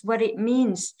taught us what it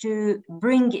means to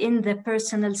bring in the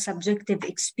personal subjective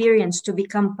experience to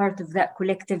become part of that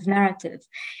collective narrative.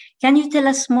 Can you tell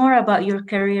us more about your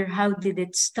career? How did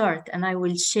it start? And I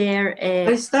will share.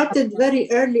 I started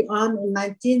very early on in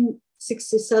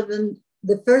 1967,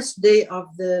 the first day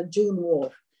of the June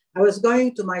War. I was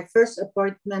going to my first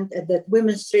appointment at that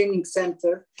women's training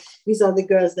center. These are the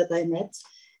girls that I met.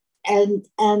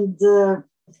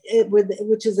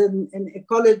 Which is a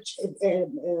college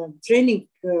training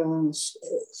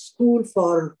school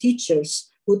for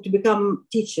teachers who to become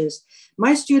teachers.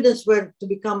 My students were to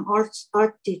become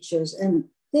art teachers, and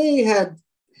they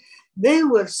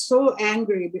were so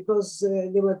angry because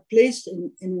they were placed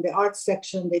in the art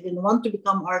section. They didn't want to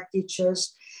become art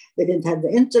teachers. They didn't have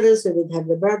the interest, they didn't have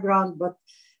the background, but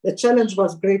the challenge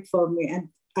was great for me. And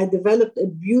I developed a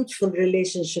beautiful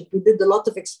relationship. We did a lot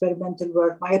of experimental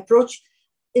work. My approach,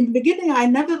 in the beginning, I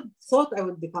never thought I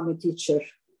would become a teacher.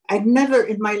 I never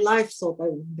in my life thought I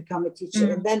would become a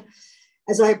teacher. And then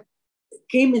as I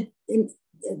came in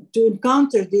to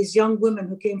encounter these young women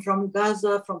who came from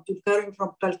Gaza, from Tulkarm,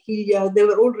 from Qalqilia, they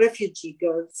were all refugee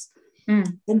girls.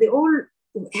 And they all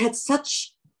had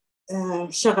such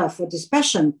shagaf, or this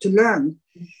passion to learn.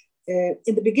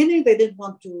 In the beginning, they didn't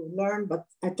want to learn, but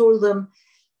I told them,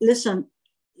 listen,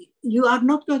 you are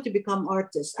not going to become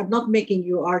artists. I'm not making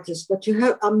you artists, but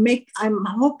I'm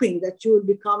hoping that you will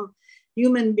become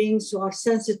human beings who are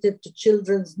sensitive to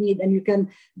children's need, and you can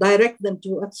direct them to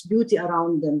what's beauty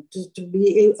around them, to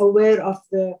be aware of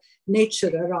the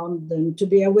nature around them, to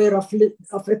be aware of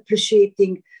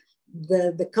appreciating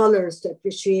the colors, to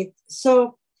appreciate.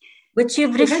 So, which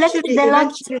you've reflected a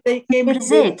lot in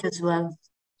Birzeit as well.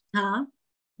 Huh?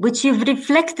 Which you've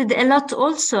reflected a lot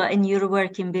also in your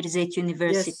work in Birzeit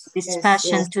University, this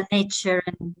passion to nature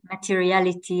and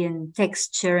materiality and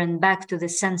texture and back to the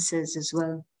senses as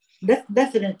well.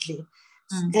 Definitely.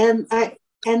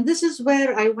 And this is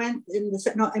where I went in the,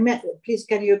 please,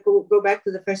 can you go back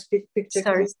to the first picture?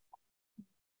 Sorry. Please?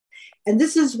 And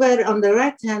this is where on the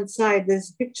right-hand side, there's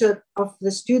a picture of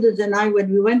the students and I when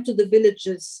we went to the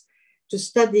villages to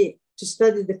study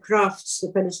the crafts,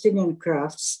 the Palestinian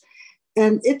crafts.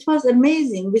 And it was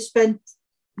amazing.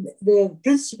 The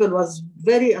principal was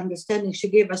very understanding. She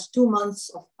gave us 2 months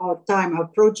of our time, our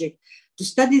project, to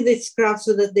study these crafts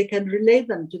so that they can relate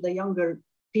them to the younger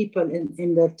people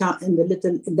in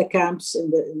the camps, in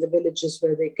the villages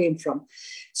where they came from.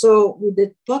 So we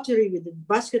did pottery, we did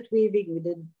basket weaving, we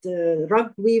did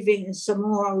rug weaving in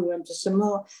Samoa. We went to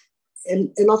Samoa,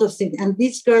 a lot of things. And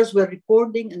these girls were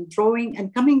recording and drawing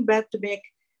and coming back to make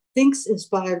things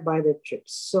inspired by their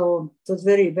trips. So it was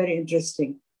very, very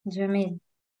interesting. Jamil.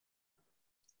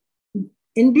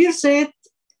 In Birzeit,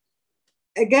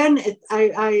 again,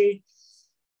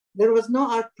 there was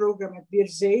no art program at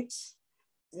Birzeit.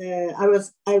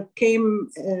 I came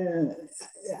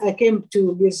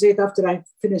to Birzeit after I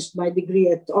finished my degree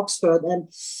at Oxford, and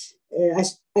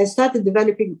I started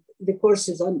developing the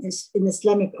courses in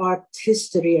Islamic art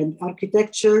history and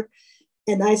architecture.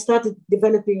 And I started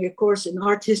developing a course in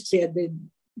art history at the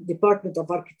Department of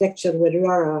Architecture where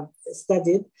Yara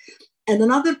studied. and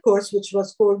another course, which was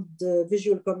called the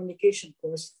visual communication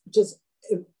course, which is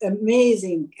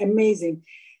amazing, amazing.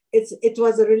 It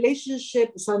was a relationship,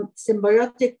 some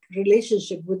symbiotic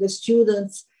relationship with the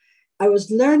students. I was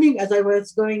learning as I was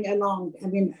going along. I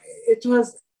mean, it was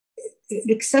an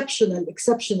exceptional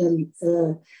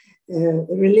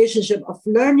relationship of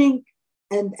learning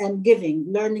and giving,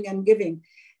 learning and giving.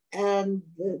 And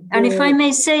if I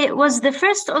may say, it was the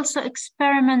first also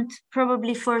experiment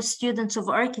probably for students of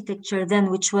architecture then,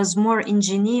 which was more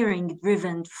engineering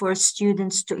driven for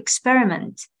students to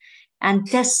experiment and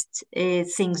test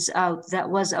things out. That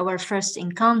was our first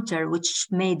encounter, which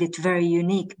made it very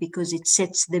unique because it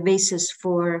sets the basis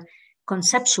for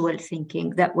conceptual thinking.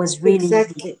 That was really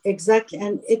exactly.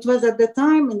 And it was at the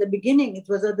time, in the beginning, it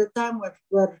was at the time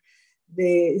where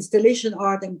the installation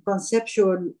art and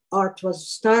conceptual art was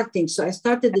starting. So I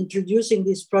started introducing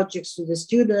these projects to the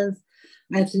students.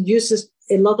 I introduced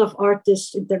a lot of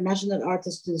artists, international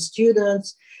artists, to the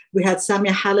students. We had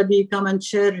Samia Halabi come and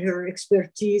share her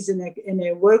expertise in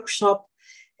a workshop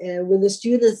with the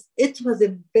students. It was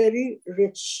a very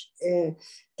rich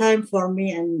time for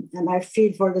me, and I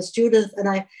feel for the students, and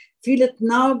I feel it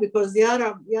now because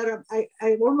Yara,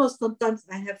 I almost sometimes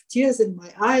I have tears in my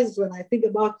eyes when I think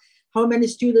about how many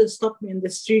students stop me in the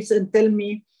streets and tell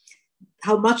me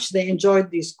how much they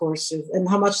enjoyed these courses and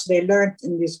how much they learned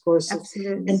in these courses.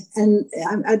 Absolutely. And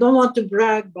I don't want to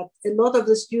brag, but a lot of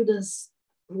the students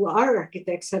who are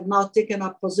architects have now taken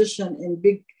up position in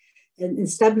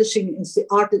establishing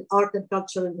art and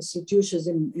cultural institutions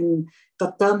in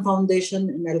Qattan Foundation,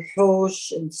 in Al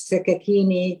Hosh, in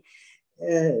Sekakini,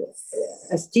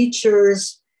 as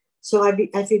teachers. So I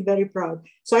feel very proud.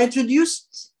 So I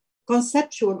introduced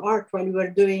conceptual art while we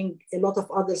were doing a lot of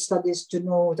other studies to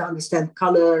understand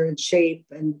color and shape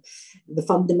and the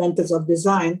fundamentals of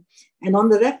design. And on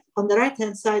the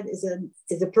right-hand side is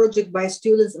a project by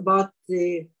students about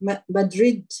the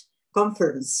Madrid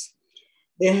conference.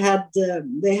 They had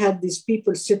these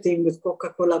people sitting with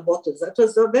Coca-Cola bottles. That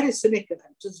was very cynical.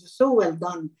 It was so well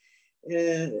done.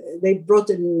 They brought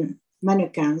in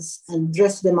mannequins and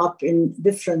dressed them up in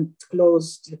different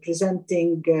clothes,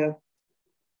 representing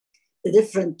the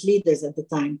different leaders at the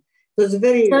time. It was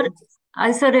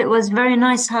I thought it was very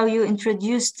nice how you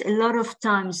introduced a lot of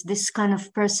times this kind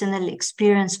of personal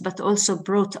experience, but also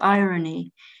brought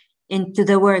irony into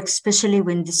the work, especially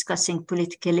when discussing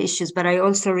political issues. But I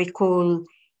also recall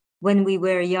when we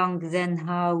were young then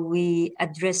how we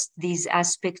addressed these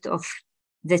aspects of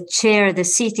the chair, the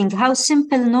seating, how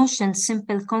simple notions,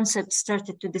 simple concepts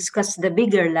started to discuss the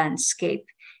bigger landscape,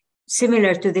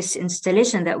 similar to this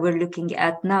installation that we're looking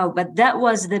at now. But that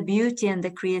was the beauty and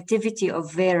the creativity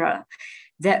of Vera,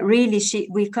 that really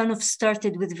we kind of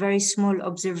started with very small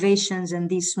observations, and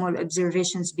these small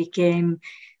observations became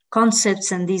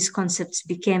concepts, and these concepts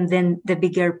became then the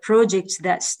bigger projects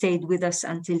that stayed with us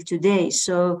until today.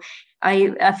 So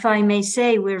if I may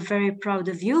say, we're very proud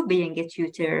of you being a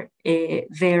tutor,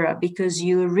 Vera, because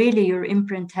your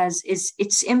imprint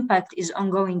its impact is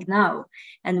ongoing now.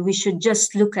 And we should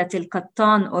just look at El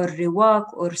Qattan or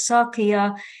Riwaq or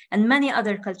Saqiya and many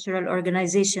other cultural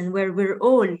organizations where we're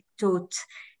all taught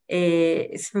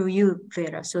through you,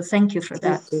 Vera. So thank you for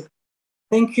that.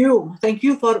 Thank you,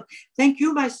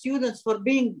 my students, for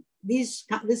being this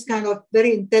kind of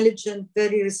very intelligent,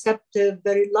 very receptive,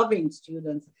 very loving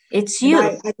students. It's you.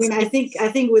 I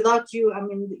think without you,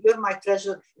 you're my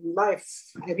treasure in life.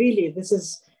 This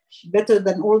is better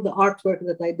than all the artwork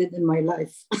that I did in my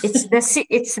life.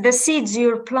 It's the seeds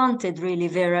you're planted, really,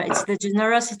 Vera. It's the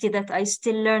generosity that I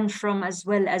still learn from as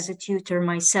well as a tutor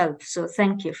myself. So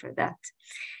thank you for that.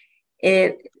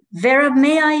 Vera,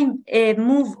 may I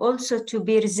move also to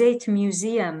Birzeit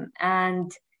Museum,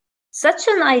 and such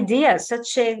an idea,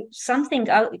 something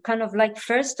kind of like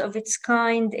first of its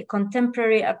kind, a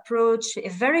contemporary approach, a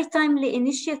very timely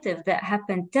initiative that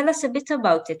happened. Tell us a bit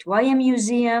about it. Why a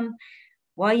museum?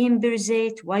 Why in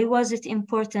Birzeit? Why was it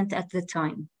important at the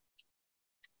time?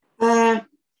 I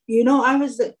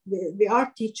was the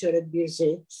art teacher at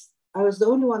Birzeit. I was the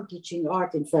only one teaching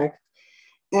art, in fact.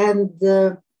 And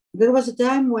there was a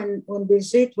time when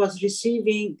Birzeit was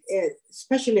receiving,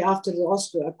 especially after the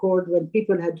Oslo Accord, when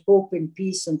people had hope in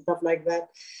peace and stuff like that.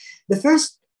 They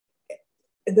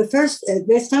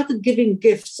started giving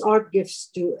gifts, art gifts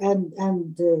and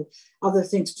other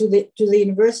things to the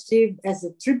university as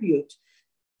a tribute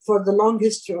for the long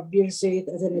history of Birzeit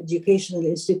as an educational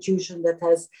institution that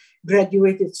has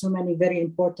graduated so many very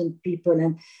important people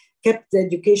and kept the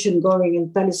education going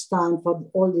in Palestine for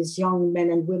all these young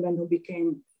men and women who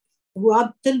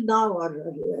up till now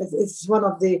it's one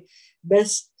of the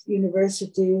best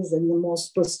universities and the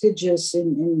most prestigious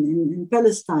in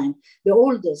Palestine, the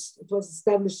oldest. It was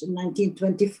established in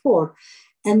 1924.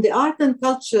 And the art and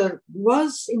culture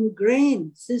was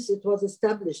ingrained since it was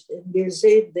established. In Bir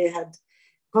Zayed, they had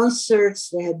concerts,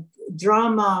 they had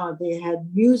drama, they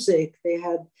had music, they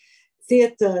had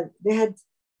theater, they had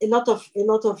a lot of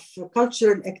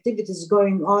cultural activities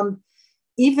going on,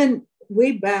 even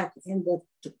way back in the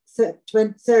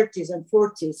 30s and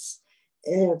 40s.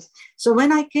 So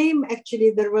when I came,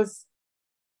 actually, Bir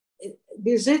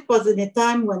Zayed was in a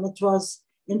time when it was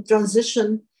in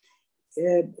transition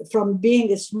from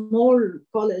being a small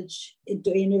college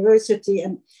into a university,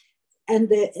 and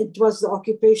it was the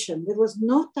occupation. There was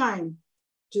no time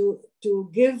to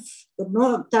give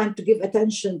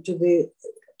attention to the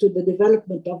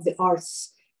development of the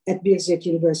arts at Bir Zayed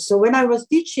University. So when I was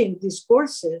teaching these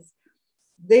courses,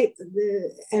 the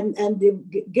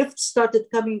gifts started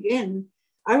coming in.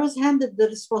 I was handed the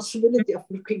responsibility of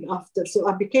looking after. So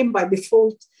I became by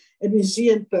default a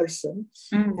museum person,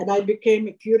 and I became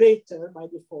a curator by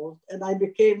default, and I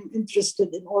became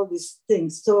interested in all these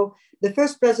things. So the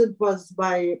first present was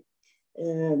by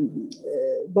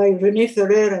René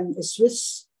Ferrer, and a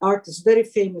Swiss artist, very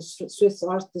famous Swiss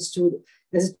artist, who,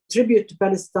 as a tribute to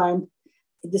Palestine,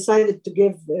 decided to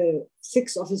give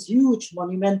 6 of his huge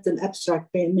monumental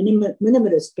abstract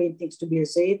minimalist paintings to Bir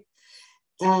Zayed.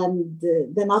 And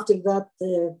then after that,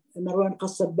 Marwan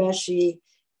Qassabashi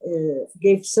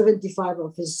gave 75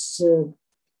 of his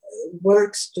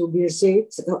works to Bir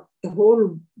Zayed, a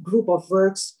whole group of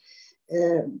works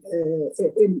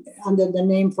under the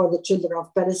name For the Children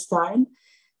of Palestine.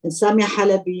 And Samia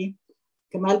Halabi,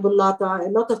 Kamal Bullata, a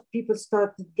lot of people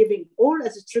started giving all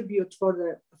as a tribute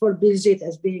for Bir Zayed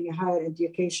as being a higher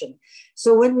education.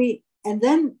 So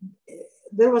then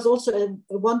there was also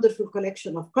a wonderful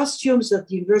collection of costumes that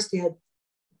the university had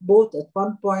bought at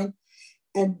one point.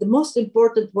 And the most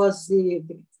important was the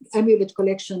amulet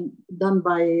collection done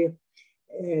by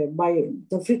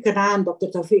Tawfiq Kanaan, Dr.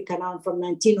 Tawfiq Kanaan from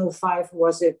 1905, who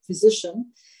was a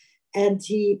physician. And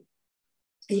he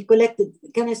collected,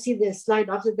 can I see the slide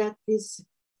after that, please?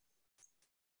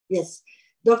 Yes.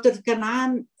 Dr.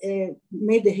 Kanaan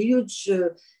made a huge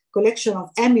collection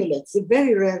of amulets, a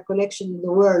very rare collection in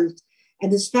the world.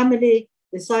 And his family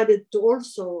decided to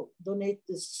also donate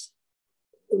this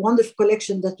wonderful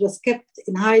collection that was kept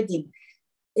in hiding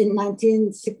in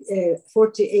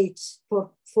 1948.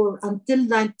 For until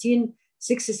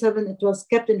 1967, it was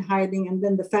kept in hiding. And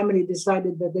then the family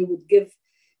decided that they would give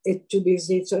it to Bir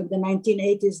Zayed. So in the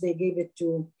 1980s, they gave it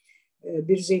to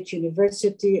Bir Zayed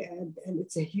University. And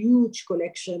it's a huge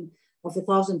collection of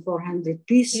 1,400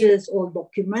 pieces, all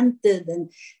documented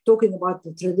and talking about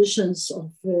the traditions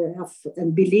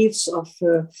and beliefs of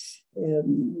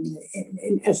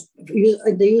in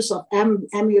the use of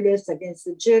amulets against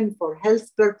the jinn for health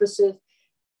purposes.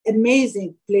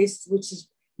 Amazing place, which is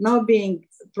now being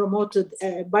promoted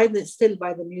still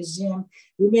by the museum.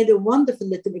 We made a wonderful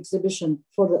little exhibition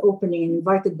for the opening and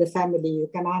invited the family,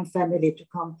 the Kanaan family, to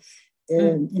come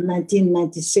in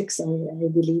 1996, I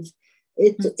believe.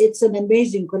 It's an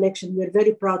amazing collection. We're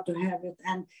very proud to have it,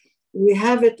 and we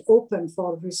have it open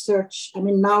for research. I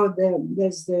mean, now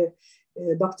there's the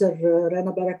Dr.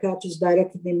 Rana Barakat, who's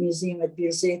directing the museum at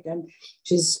Bir Zayed, and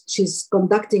she's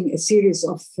conducting a series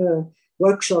of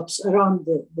workshops around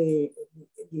the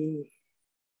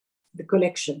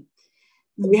collection.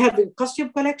 We have a costume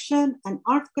collection, an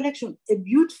art collection, a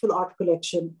beautiful art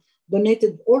collection,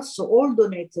 all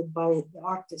donated by the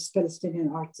artists, Palestinian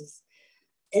artists.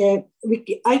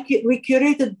 We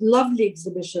curated lovely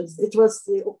exhibitions. It was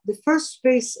the first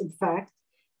space, in fact,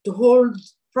 to hold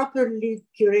properly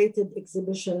curated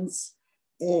exhibitions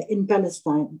in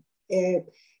Palestine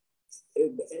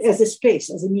as a space,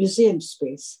 as a museum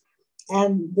space.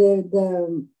 And there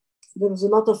was a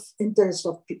lot of interest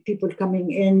of people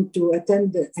coming in to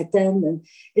attend. And the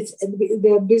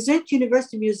Bir Zayed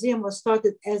University Museum was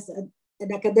started as an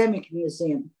academic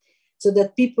museum, so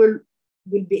that people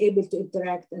will be able to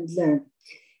interact and learn.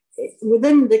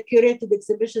 Within the curated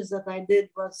exhibitions that I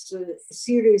did was a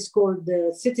series called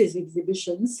the Cities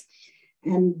Exhibitions.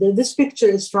 And this picture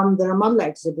is from the Ramallah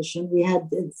exhibition. We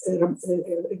had an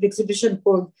exhibition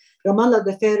called Ramallah,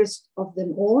 the fairest of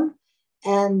them all.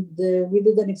 And we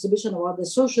did an exhibition about the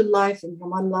social life in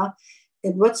Ramallah.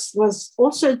 And what was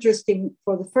also interesting,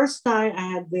 for the first time, I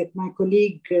had my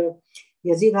colleague,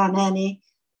 Yazid Anani,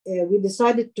 we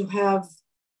decided to have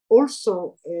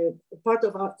also part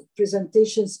of our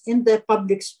presentations in the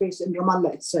public space in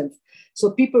Ramallah itself.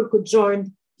 So people could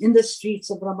join in the streets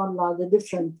of Ramallah, the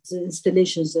different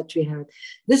installations that we had.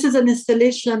 This is an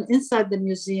installation inside the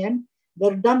museum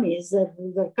they're dummies,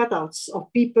 they're cutouts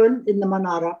of people in the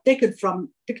Manara, taken from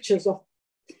pictures of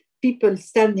people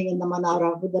standing in the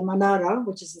Manara, with the Manara,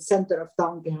 which is the center of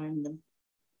town behind them.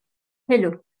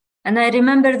 Hello. And I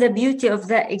remember the beauty of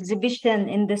that exhibition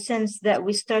in the sense that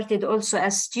we started also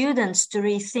as students to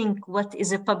rethink what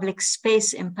is a public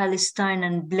space in Palestine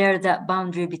and blur that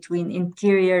boundary between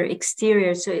interior,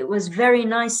 exterior. So it was very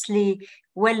nicely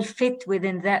well fit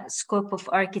within that scope of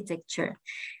architecture.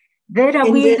 Vera,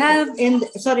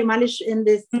 sorry, Malish, in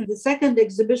the second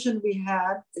exhibition we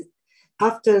had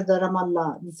after the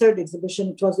Ramallah, the third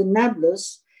exhibition, it was in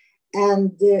Nablus.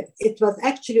 And it was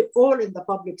actually all in the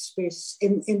public space,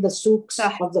 in the souks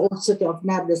of the old city of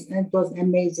Nablus, and it was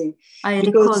amazing.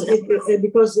 Because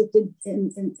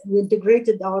we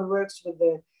integrated our works with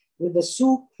the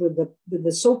souk, with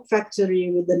the soap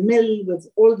factory, with the mill, with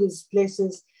all these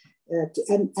places,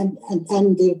 and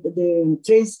the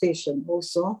train station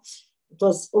also. It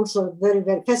was also a very,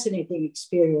 very fascinating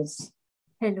experience.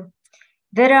 Hello.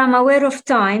 Vera, I'm aware of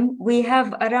time. We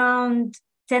have around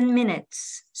 10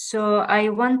 minutes. So I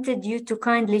wanted you to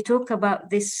kindly talk about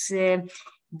this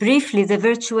briefly, the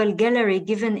virtual gallery,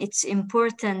 given its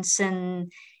importance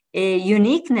and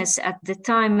uniqueness at the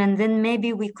time. And then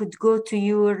maybe we could go to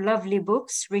your lovely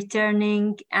books,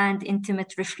 Returning and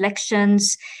Intimate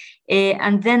Reflections.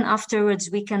 And then afterwards,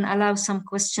 we can allow some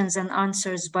questions and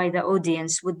answers by the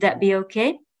audience. Would that be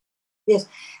okay? Yes.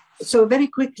 So very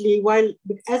quickly, while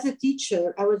as a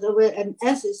teacher, I was aware, and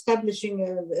as establishing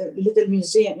a little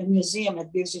museum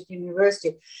at Birzeit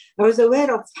University, I was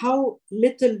aware of how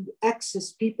little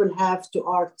access people have to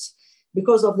art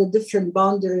because of the different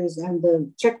boundaries and the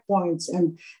checkpoints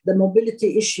and the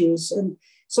mobility issues. And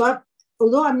so,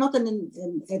 although I'm not an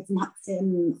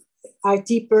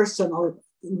IT person or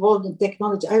involved in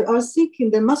technology, I was thinking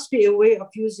there must be a way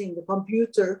of using the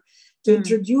computer to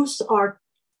introduce art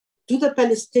to the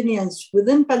Palestinians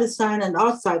within Palestine and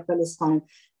outside Palestine,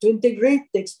 to integrate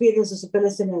the experiences of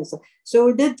Palestinians.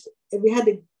 So we had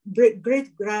a great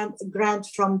grant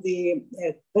from the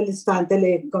Palestine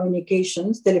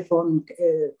Telecommunications telephone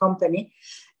company,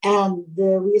 and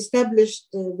we established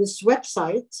this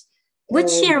website.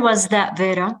 Which year was that,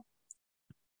 Vera?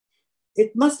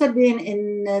 It must have been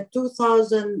in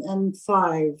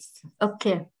 2005.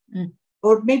 Okay.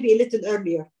 Or maybe a little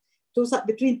earlier,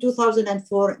 between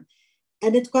 2004.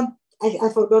 And I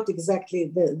forgot exactly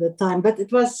the time, but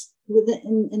it was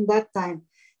in that time.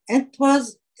 And it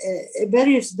was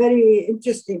very, very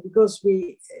interesting because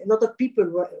a lot of people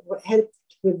were helped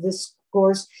with this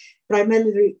course,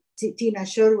 primarily Tina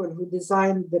Sherwin, who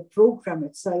designed the program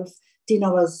itself.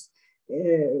 Tina was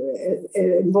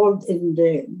involved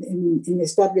in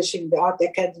establishing the Art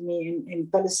Academy in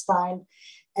Palestine.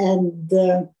 And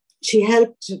she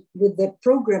helped with the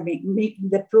programming, making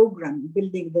the program,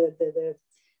 building the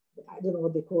I don't know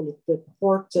what they call it, the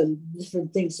portal,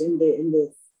 different things in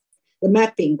the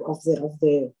mapping of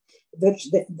the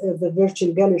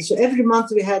virtual gallery. So every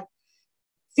month we had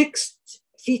fixed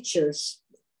features,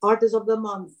 Artists of the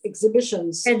Month,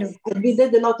 exhibitions, and we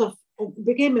did a lot of. It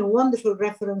became a wonderful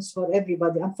reference for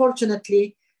everybody.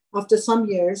 Unfortunately, after some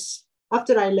years,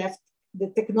 after I left, the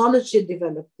technology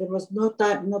developed. There was no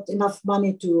time, not enough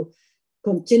money to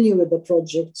continue with the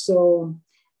project. So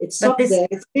it stopped there.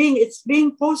 It's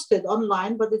being posted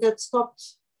online, but it had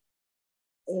stopped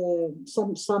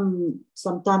some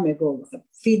time ago.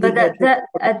 But at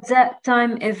that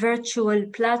time, a virtual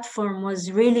platform was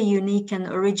really unique and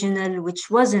original, which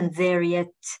wasn't there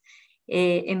yet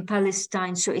in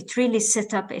Palestine. So it really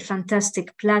set up a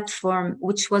fantastic platform,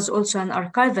 which was also an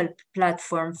archival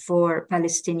platform for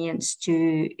Palestinians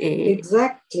to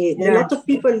exactly. A lot of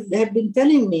people have been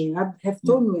telling me, have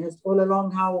told me all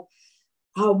along how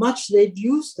much they'd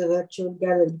used the virtual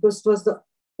gallery, because it was the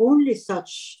only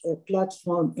such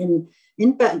platform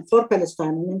for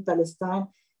Palestine and in Palestine,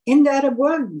 in the Arab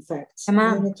world, in fact.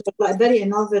 And it was like very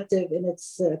innovative in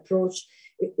its approach.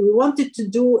 We wanted to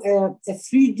do a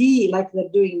 3D, like they're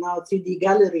doing now, 3D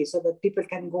gallery, so that people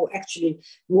can go actually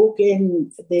walk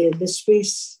in the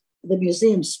space, the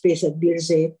museum space at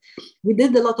Birzeit. We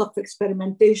did a lot of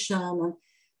experimentation,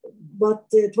 but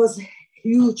it was a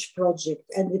huge project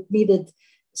and it needed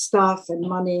staff and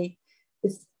money.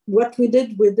 What we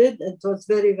did, it was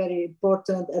very, very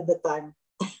important at the time.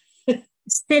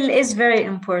 Still is very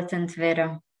important,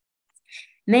 Vera.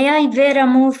 May I, Vera,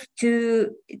 move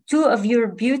to two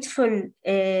beautiful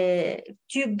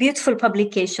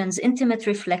publications, Intimate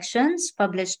Reflections,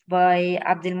 published by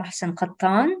Abdel Mohsen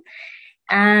Qattan,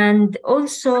 and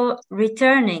also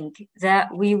Returning,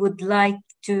 that we would like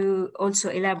to also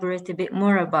elaborate a bit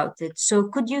more about it. So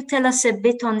could you tell us a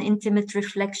bit on intimate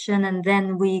reflection, and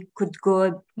then we could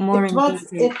go more in detail?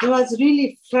 It was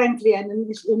really, frankly,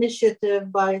 an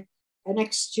initiative by an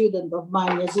ex-student of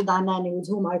mine, Yazid Anani, with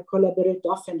whom I collaborate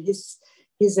often.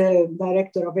 He's a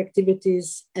director of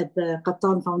activities at the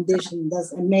Qattan Foundation,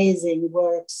 does amazing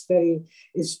works, very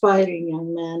inspiring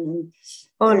young man. And,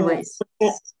 always.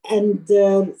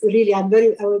 Really, I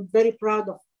was very proud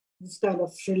of this kind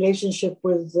of relationship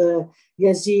with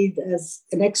Yazid as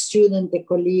an ex-student, a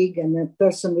colleague, and a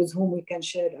person with whom we can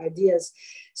share ideas.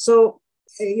 So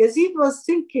Yazid was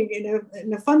thinking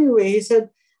in a funny way. He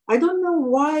said, I don't know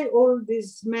why all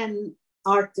these men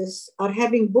artists are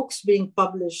having books being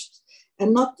published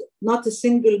and not a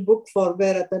single book for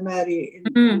Vera Tamari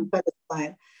in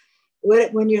Palestine.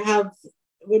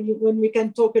 When we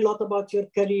can talk a lot about your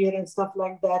career and stuff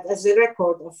like that as a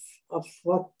record of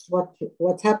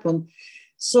what happened.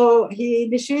 So he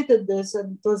initiated this,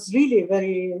 and it was really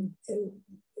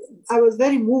I was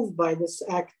very moved by this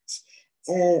act.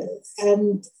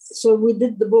 And so we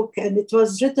did the book, and it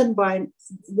was written by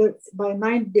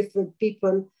 9 different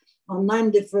people on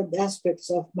 9 different aspects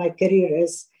of my career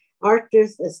as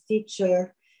artist, as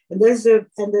teacher. And there's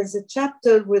a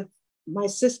chapter with my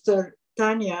sister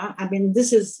Tanya. I mean,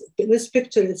 this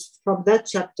picture is from that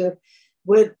chapter,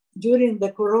 where during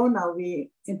the corona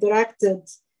we interacted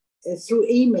through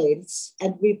emails,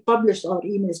 and we published our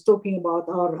emails talking about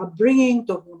our upbringing,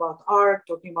 talking about art,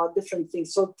 talking about different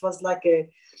things. So it was like a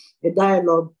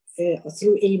dialogue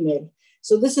through email.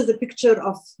 So this is a picture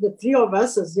of the 3 of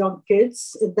us as young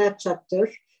kids in that chapter.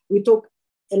 We talk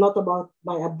a lot about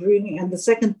my upbringing, and the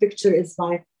second picture is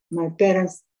my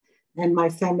parents and my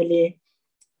family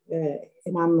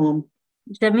in Amman.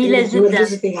 Jamila we were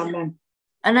visiting Amman.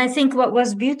 And I think what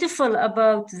was beautiful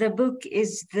about the book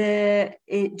is the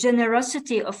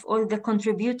generosity of all the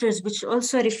contributors, which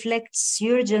also reflects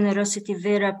your generosity,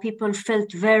 Vera. People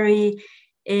felt very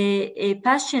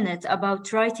passionate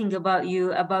about writing about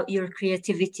you, about your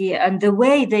creativity, and the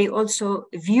way they also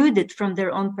viewed it from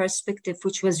their own perspective,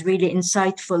 which was really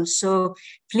insightful. So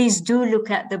please do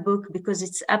look at the book, because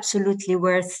it's absolutely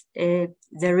worth the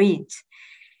read.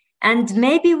 And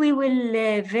maybe we will,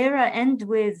 Vera, end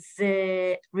with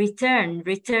return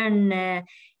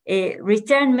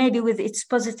maybe with its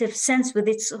positive sense, with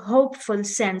its hopeful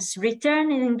sense.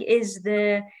 Returning is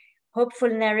the hopeful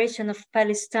narration of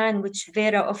Palestine, which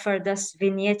Vera offered us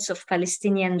vignettes of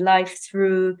Palestinian life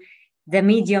through the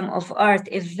medium of art,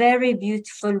 a very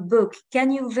beautiful book.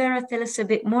 Can you, Vera, tell us a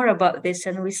bit more about this?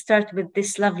 And we start with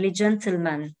this lovely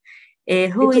gentleman.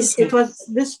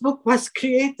 This book was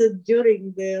created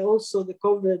during also the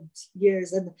COVID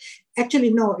years, and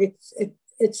actually no,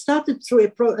 it started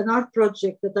through an art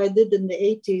project that I did in the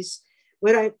 80s,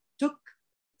 where I took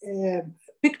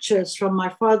pictures from my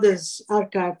father's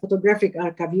archive, photographic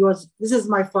archive. This is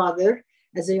my father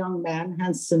as a young man,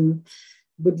 handsome,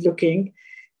 good-looking,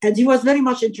 and he was very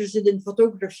much interested in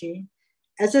photography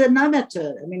as an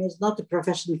amateur. I mean, he's not a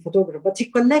professional photographer, but he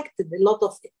collected a lot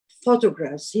of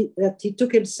photographs that he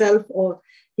took himself or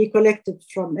he collected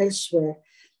from elsewhere.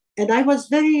 And I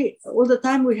was all the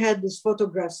time we had these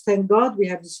photographs. Thank God we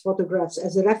have these photographs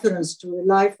as a reference to the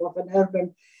life of an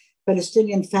urban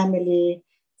Palestinian family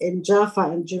in Jaffa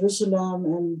and Jerusalem,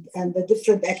 and the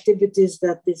different activities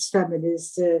that these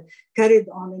families carried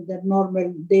on in their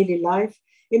normal daily life.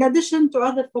 In addition to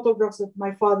other photographs that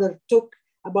my father took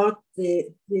about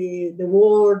the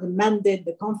war, the mandate,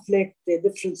 the conflict, the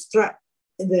different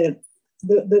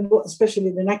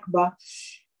especially the Nakba.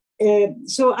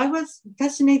 So I was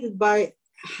fascinated by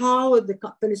how the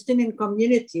Palestinian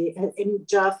community in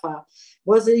Jaffa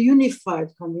was a unified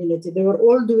community. They were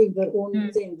all doing their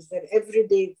own things, their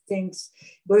everyday things,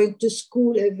 going to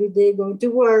school every day, going to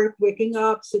work, waking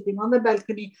up, sitting on the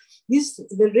balcony.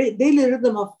 The daily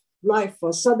rhythm of life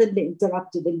was suddenly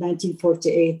interrupted in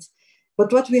 1948.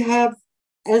 But what we have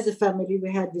as a family,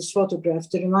 we had these photographs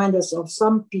to remind us of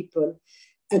some people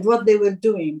and what they were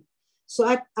doing. So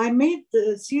I made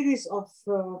a series of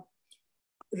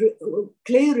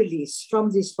clay release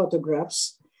from these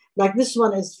photographs. Like this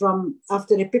one is from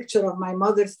after a picture of my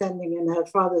mother standing in her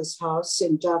father's house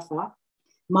in Jaffa,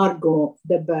 Margot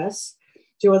Debbas.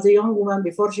 She was a young woman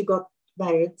before she got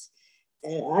married.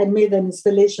 I made an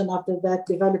installation after that,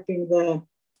 developing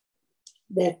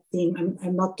that theme.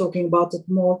 I'm not talking about it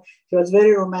more. She was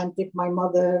very romantic, my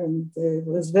mother, and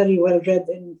was very well read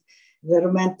in the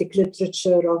romantic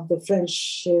literature of the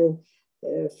French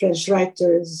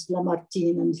writers,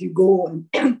 Lamartine and Hugo.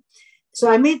 And so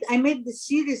I made this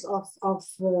series of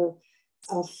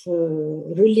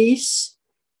reliefs,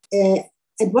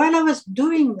 And while I was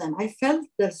doing them, I felt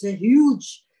there's a huge,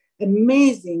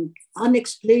 amazing,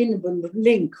 unexplainable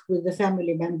link with the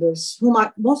family members,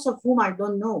 most of whom I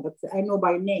don't know, but I know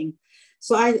by name.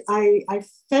 So I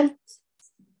felt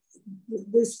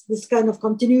this kind of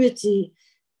continuity,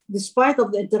 despite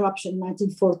of the interruption in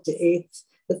 1948,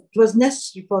 that it was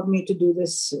necessary for me to do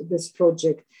this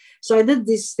project. So I did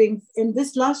these things. In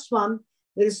this last one,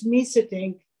 there's me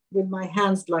sitting with my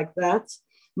hands like that.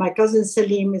 My cousin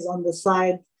Salim is on the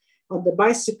side on the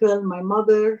bicycle. My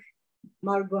mother,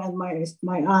 Margot, and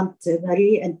my aunt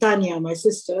Marie, and Tanya, my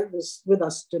sister, who's with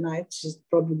us tonight. She's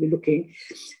probably looking.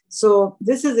 So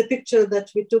this is a picture that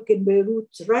we took in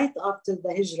Beirut right after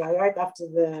the Hijrah, right after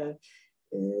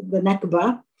the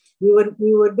Nakba. We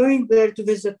were going there to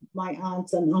visit my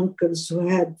aunts and uncles who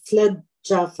had fled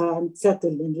Jaffa and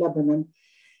settled in Lebanon.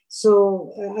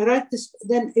 So I write this.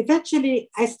 Then eventually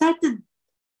I started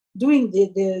doing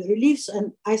the reliefs,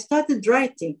 and I started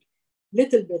writing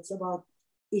little bits about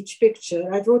each picture.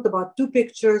 I wrote about 2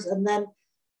 pictures, and then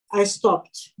I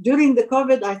stopped. During the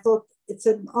COVID, I thought it's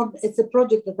a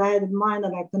project that I had in mind,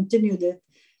 and I continued it.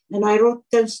 And I wrote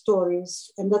 10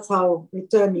 stories, and that's how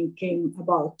Returning came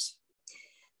about.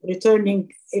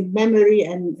 Returning in memory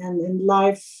and in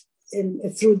life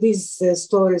through these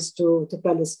stories to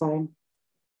Palestine.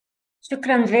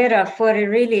 Shukran, Vera, for a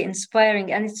really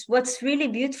inspiring. And what's really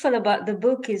beautiful about the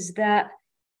book is that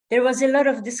there was a lot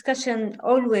of discussion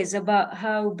always about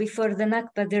how before the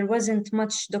Nakba, there wasn't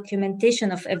much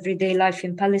documentation of everyday life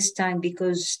in Palestine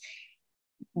because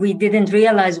we didn't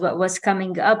realize what was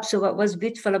coming up. So what was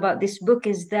beautiful about this book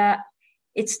is that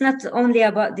it's not only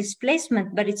about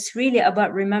displacement, but it's really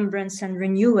about remembrance and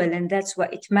renewal. And that's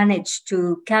what it managed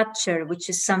to capture, which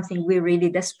is something we're really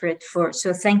desperate for.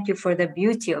 So thank you for the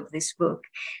beauty of this book.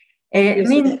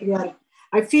 Yeah.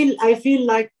 I feel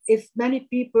like if many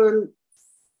people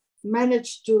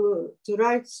manage to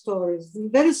write stories,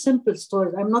 very simple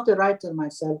stories. I'm not a writer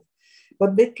myself,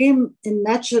 but they came in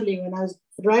naturally when I was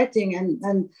writing,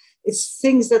 and it's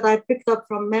things that I picked up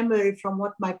from memory, from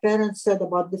what my parents said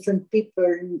about different people,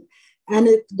 and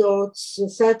anecdotes,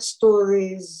 sad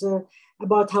stories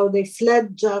about how they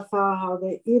fled Jaffa, how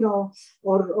they,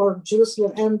 or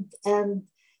Jerusalem, and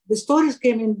the stories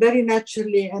came in very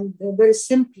naturally and very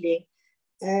simply.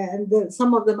 And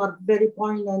some of them are very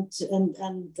poignant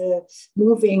and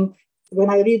moving. When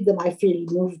I read them, I feel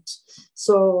moved.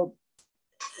 So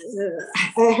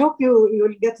I hope you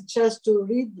will get a chance to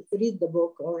read the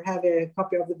book or have a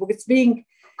copy of the book. It's being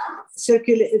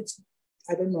circulated.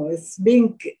 It's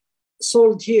being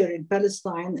sold here in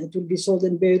Palestine. It will be sold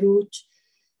in Beirut.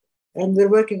 And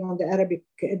we're working on the Arabic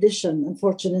edition.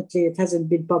 Unfortunately, it hasn't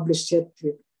been published yet.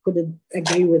 We couldn't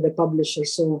agree with the publisher.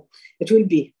 So it will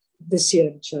be this year,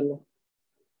 inshallah.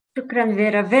 Shukran,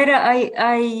 Vera.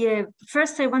 Vera,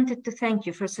 first I wanted to thank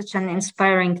you for such an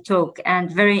inspiring talk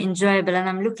and very enjoyable. And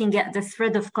I'm looking at the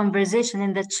thread of conversation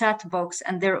in the chat box,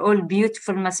 and they're all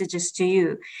beautiful messages to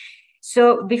you.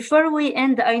 So before we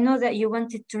end, I know that you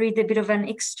wanted to read a bit of an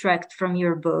extract from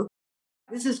your book.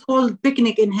 This is called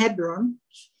Picnic in Hebron.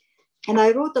 And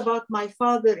I wrote about my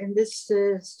father in this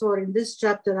story, in this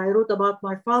chapter. I wrote about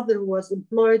my father who was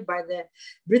employed by the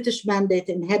British mandate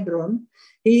in Hebron.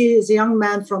 He is a young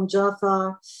man from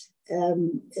Jaffa,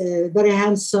 very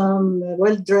handsome,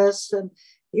 well-dressed. And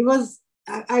he was,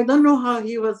 I don't know how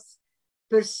he was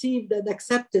perceived and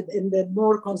accepted in the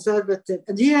more conservative,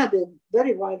 and he had a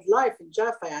very wild life in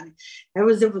Jaffa. And I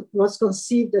was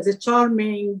conceived as a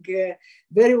charming,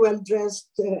 very well-dressed,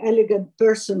 elegant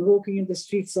person walking in the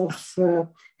streets of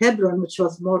Hebron, which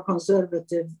was more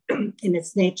conservative in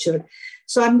its nature.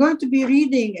 So I'm going to be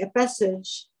reading a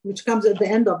passage which comes at the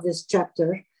end of this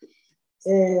chapter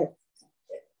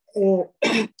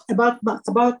about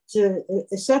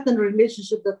a certain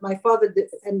relationship that my father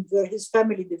and his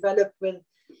family developed with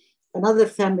another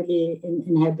family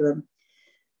in Hebron.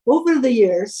 Over the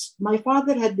years, my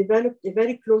father had developed a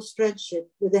very close friendship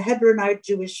with a Hebronite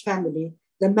Jewish family,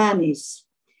 the Manis.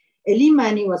 Eli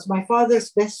Mani was my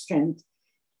father's best friend.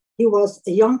 He was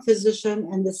a young physician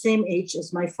and the same age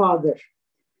as my father.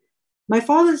 My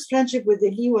father's friendship with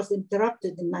Eli was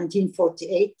interrupted in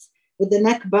 1948 with the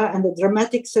Nakba and the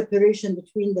dramatic separation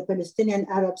between the Palestinian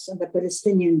Arabs and the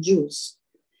Palestinian Jews.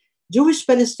 Jewish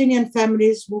Palestinian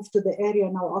families moved to the area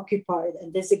now occupied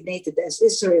and designated as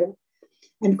Israel,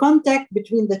 and contact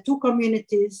between the two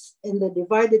communities in the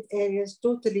divided areas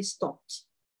totally stopped.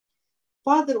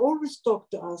 Father always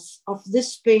talked to us of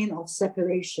this pain of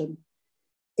separation.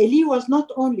 Eli was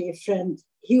not only a friend,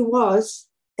 he was,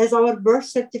 as our birth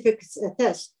certificates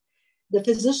attest, the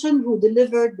physician who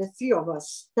delivered the three of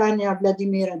us, Tanya,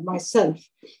 Vladimir, and myself,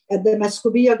 at the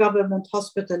Mascubia Government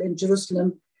Hospital in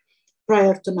Jerusalem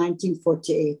prior to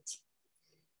 1948.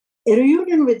 A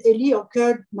reunion with Eli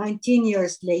occurred 19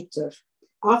 years later,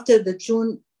 after the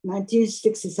June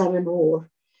 1967 war,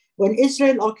 when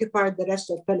Israel occupied the rest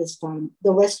of Palestine,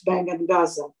 the West Bank and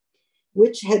Gaza,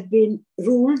 which had been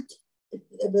ruled,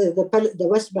 the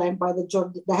West Bank, by the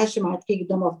Hashemite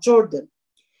Kingdom of Jordan.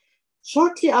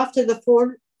 Shortly after the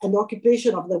fall and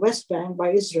occupation of the West Bank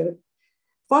by Israel,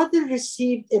 Father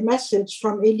received a message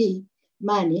from Eli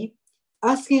Mani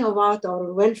asking about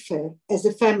our welfare as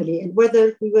a family and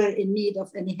whether we were in need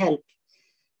of any help.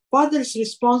 Father's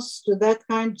response to that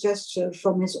kind gesture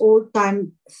from his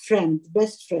old-time friend,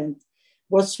 best friend,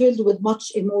 was filled with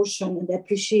much emotion and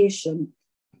appreciation.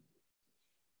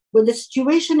 When the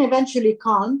situation eventually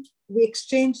calmed, we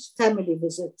exchanged family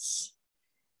visits.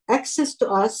 Access to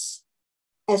us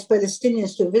as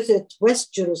Palestinians to visit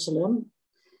West Jerusalem,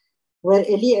 where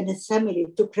Eli and his family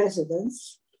took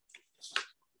residence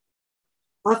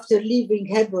after leaving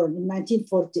Hebron in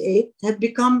 1948, had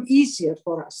become easier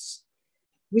for us.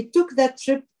 We took that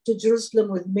trip to Jerusalem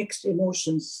with mixed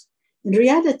emotions. In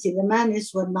reality, the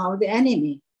Manis were now the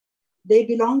enemy. They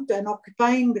belonged to an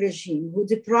occupying regime who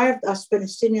deprived us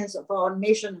Palestinians of our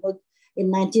nationhood in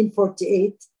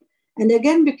 1948 and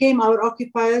again became our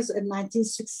occupiers in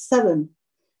 1967.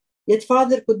 Yet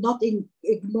Father could not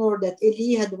ignore that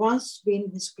Eli had once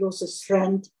been his closest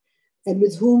friend and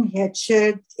with whom he had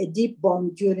shared a deep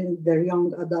bond during their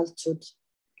young adulthood.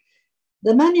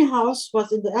 The Mani house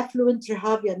was in the affluent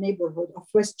Rehavia neighborhood of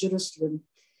West Jerusalem.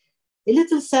 A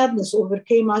little sadness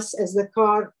overcame us as the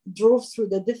car drove through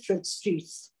the different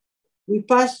streets. We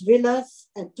passed villas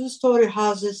and two-story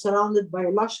houses surrounded by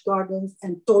lush gardens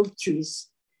and tall trees.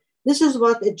 This is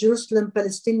what a Jerusalem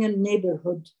Palestinian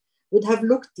neighborhood would have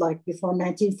looked like before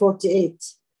 1948.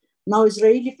 Now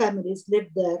Israeli families live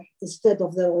there instead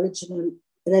of their original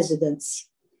residents.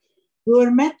 We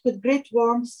were met with great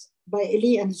warmth by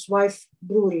Eli and his wife,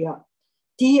 Bruria.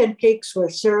 Tea and cakes were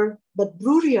served, but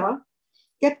Bruria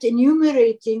kept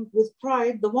enumerating with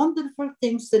pride the wonderful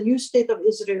things the new state of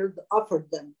Israel offered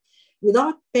them,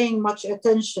 without paying much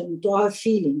attention to our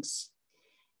feelings.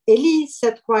 Eli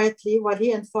sat quietly while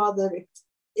he and Father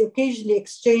occasionally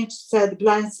exchanged sad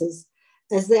glances,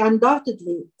 as they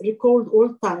undoubtedly recalled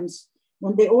old times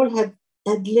when they all had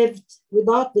lived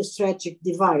without this tragic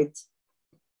divide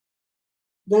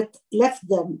that left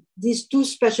them, these two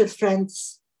special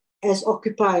friends, as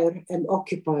occupier and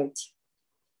occupied.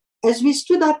 As we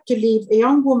stood up to leave, a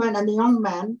young woman and a young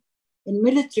man in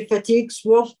military fatigues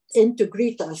walked in to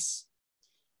greet us.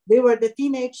 They were the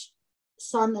teenage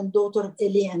son and daughter of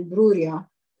Eli and Bruria,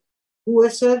 who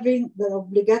were serving the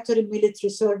obligatory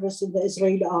military service in the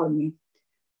Israeli army.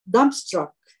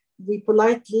 Dumbstruck, we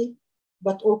politely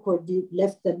but awkwardly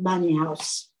left the Mani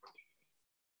house.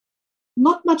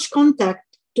 Not much contact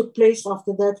took place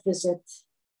after that visit.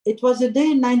 It was a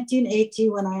day in 1980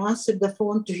 when I answered the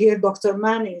phone to hear Dr.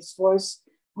 Mani's voice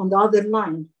on the other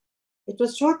line. It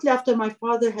was shortly after my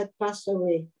father had passed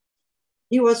away.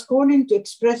 He was calling to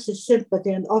express his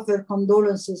sympathy and offer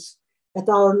condolences at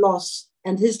our loss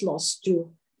and his loss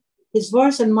too. His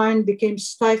voice and mine became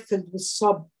stifled with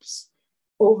sobs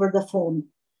over the phone.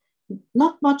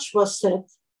 Not much was said,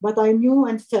 but I knew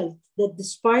and felt that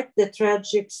despite the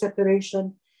tragic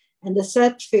separation and the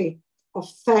sad fate of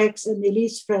Fax and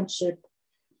Eli's friendship,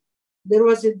 there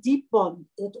was a deep bond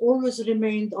that always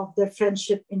remained of their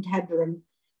friendship in Hebron,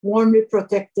 warmly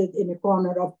protected in a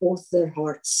corner of both their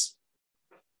hearts.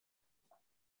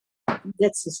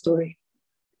 That's the story.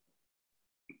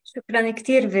 Shukran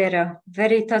كتير, Vera.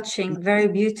 Very touching, very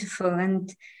beautiful.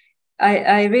 And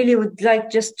I really would like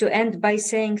just to end by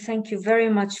saying thank you very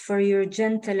much for your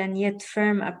gentle and yet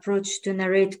firm approach to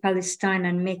narrate Palestine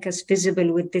and make us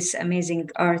visible with this amazing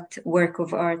work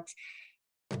of art.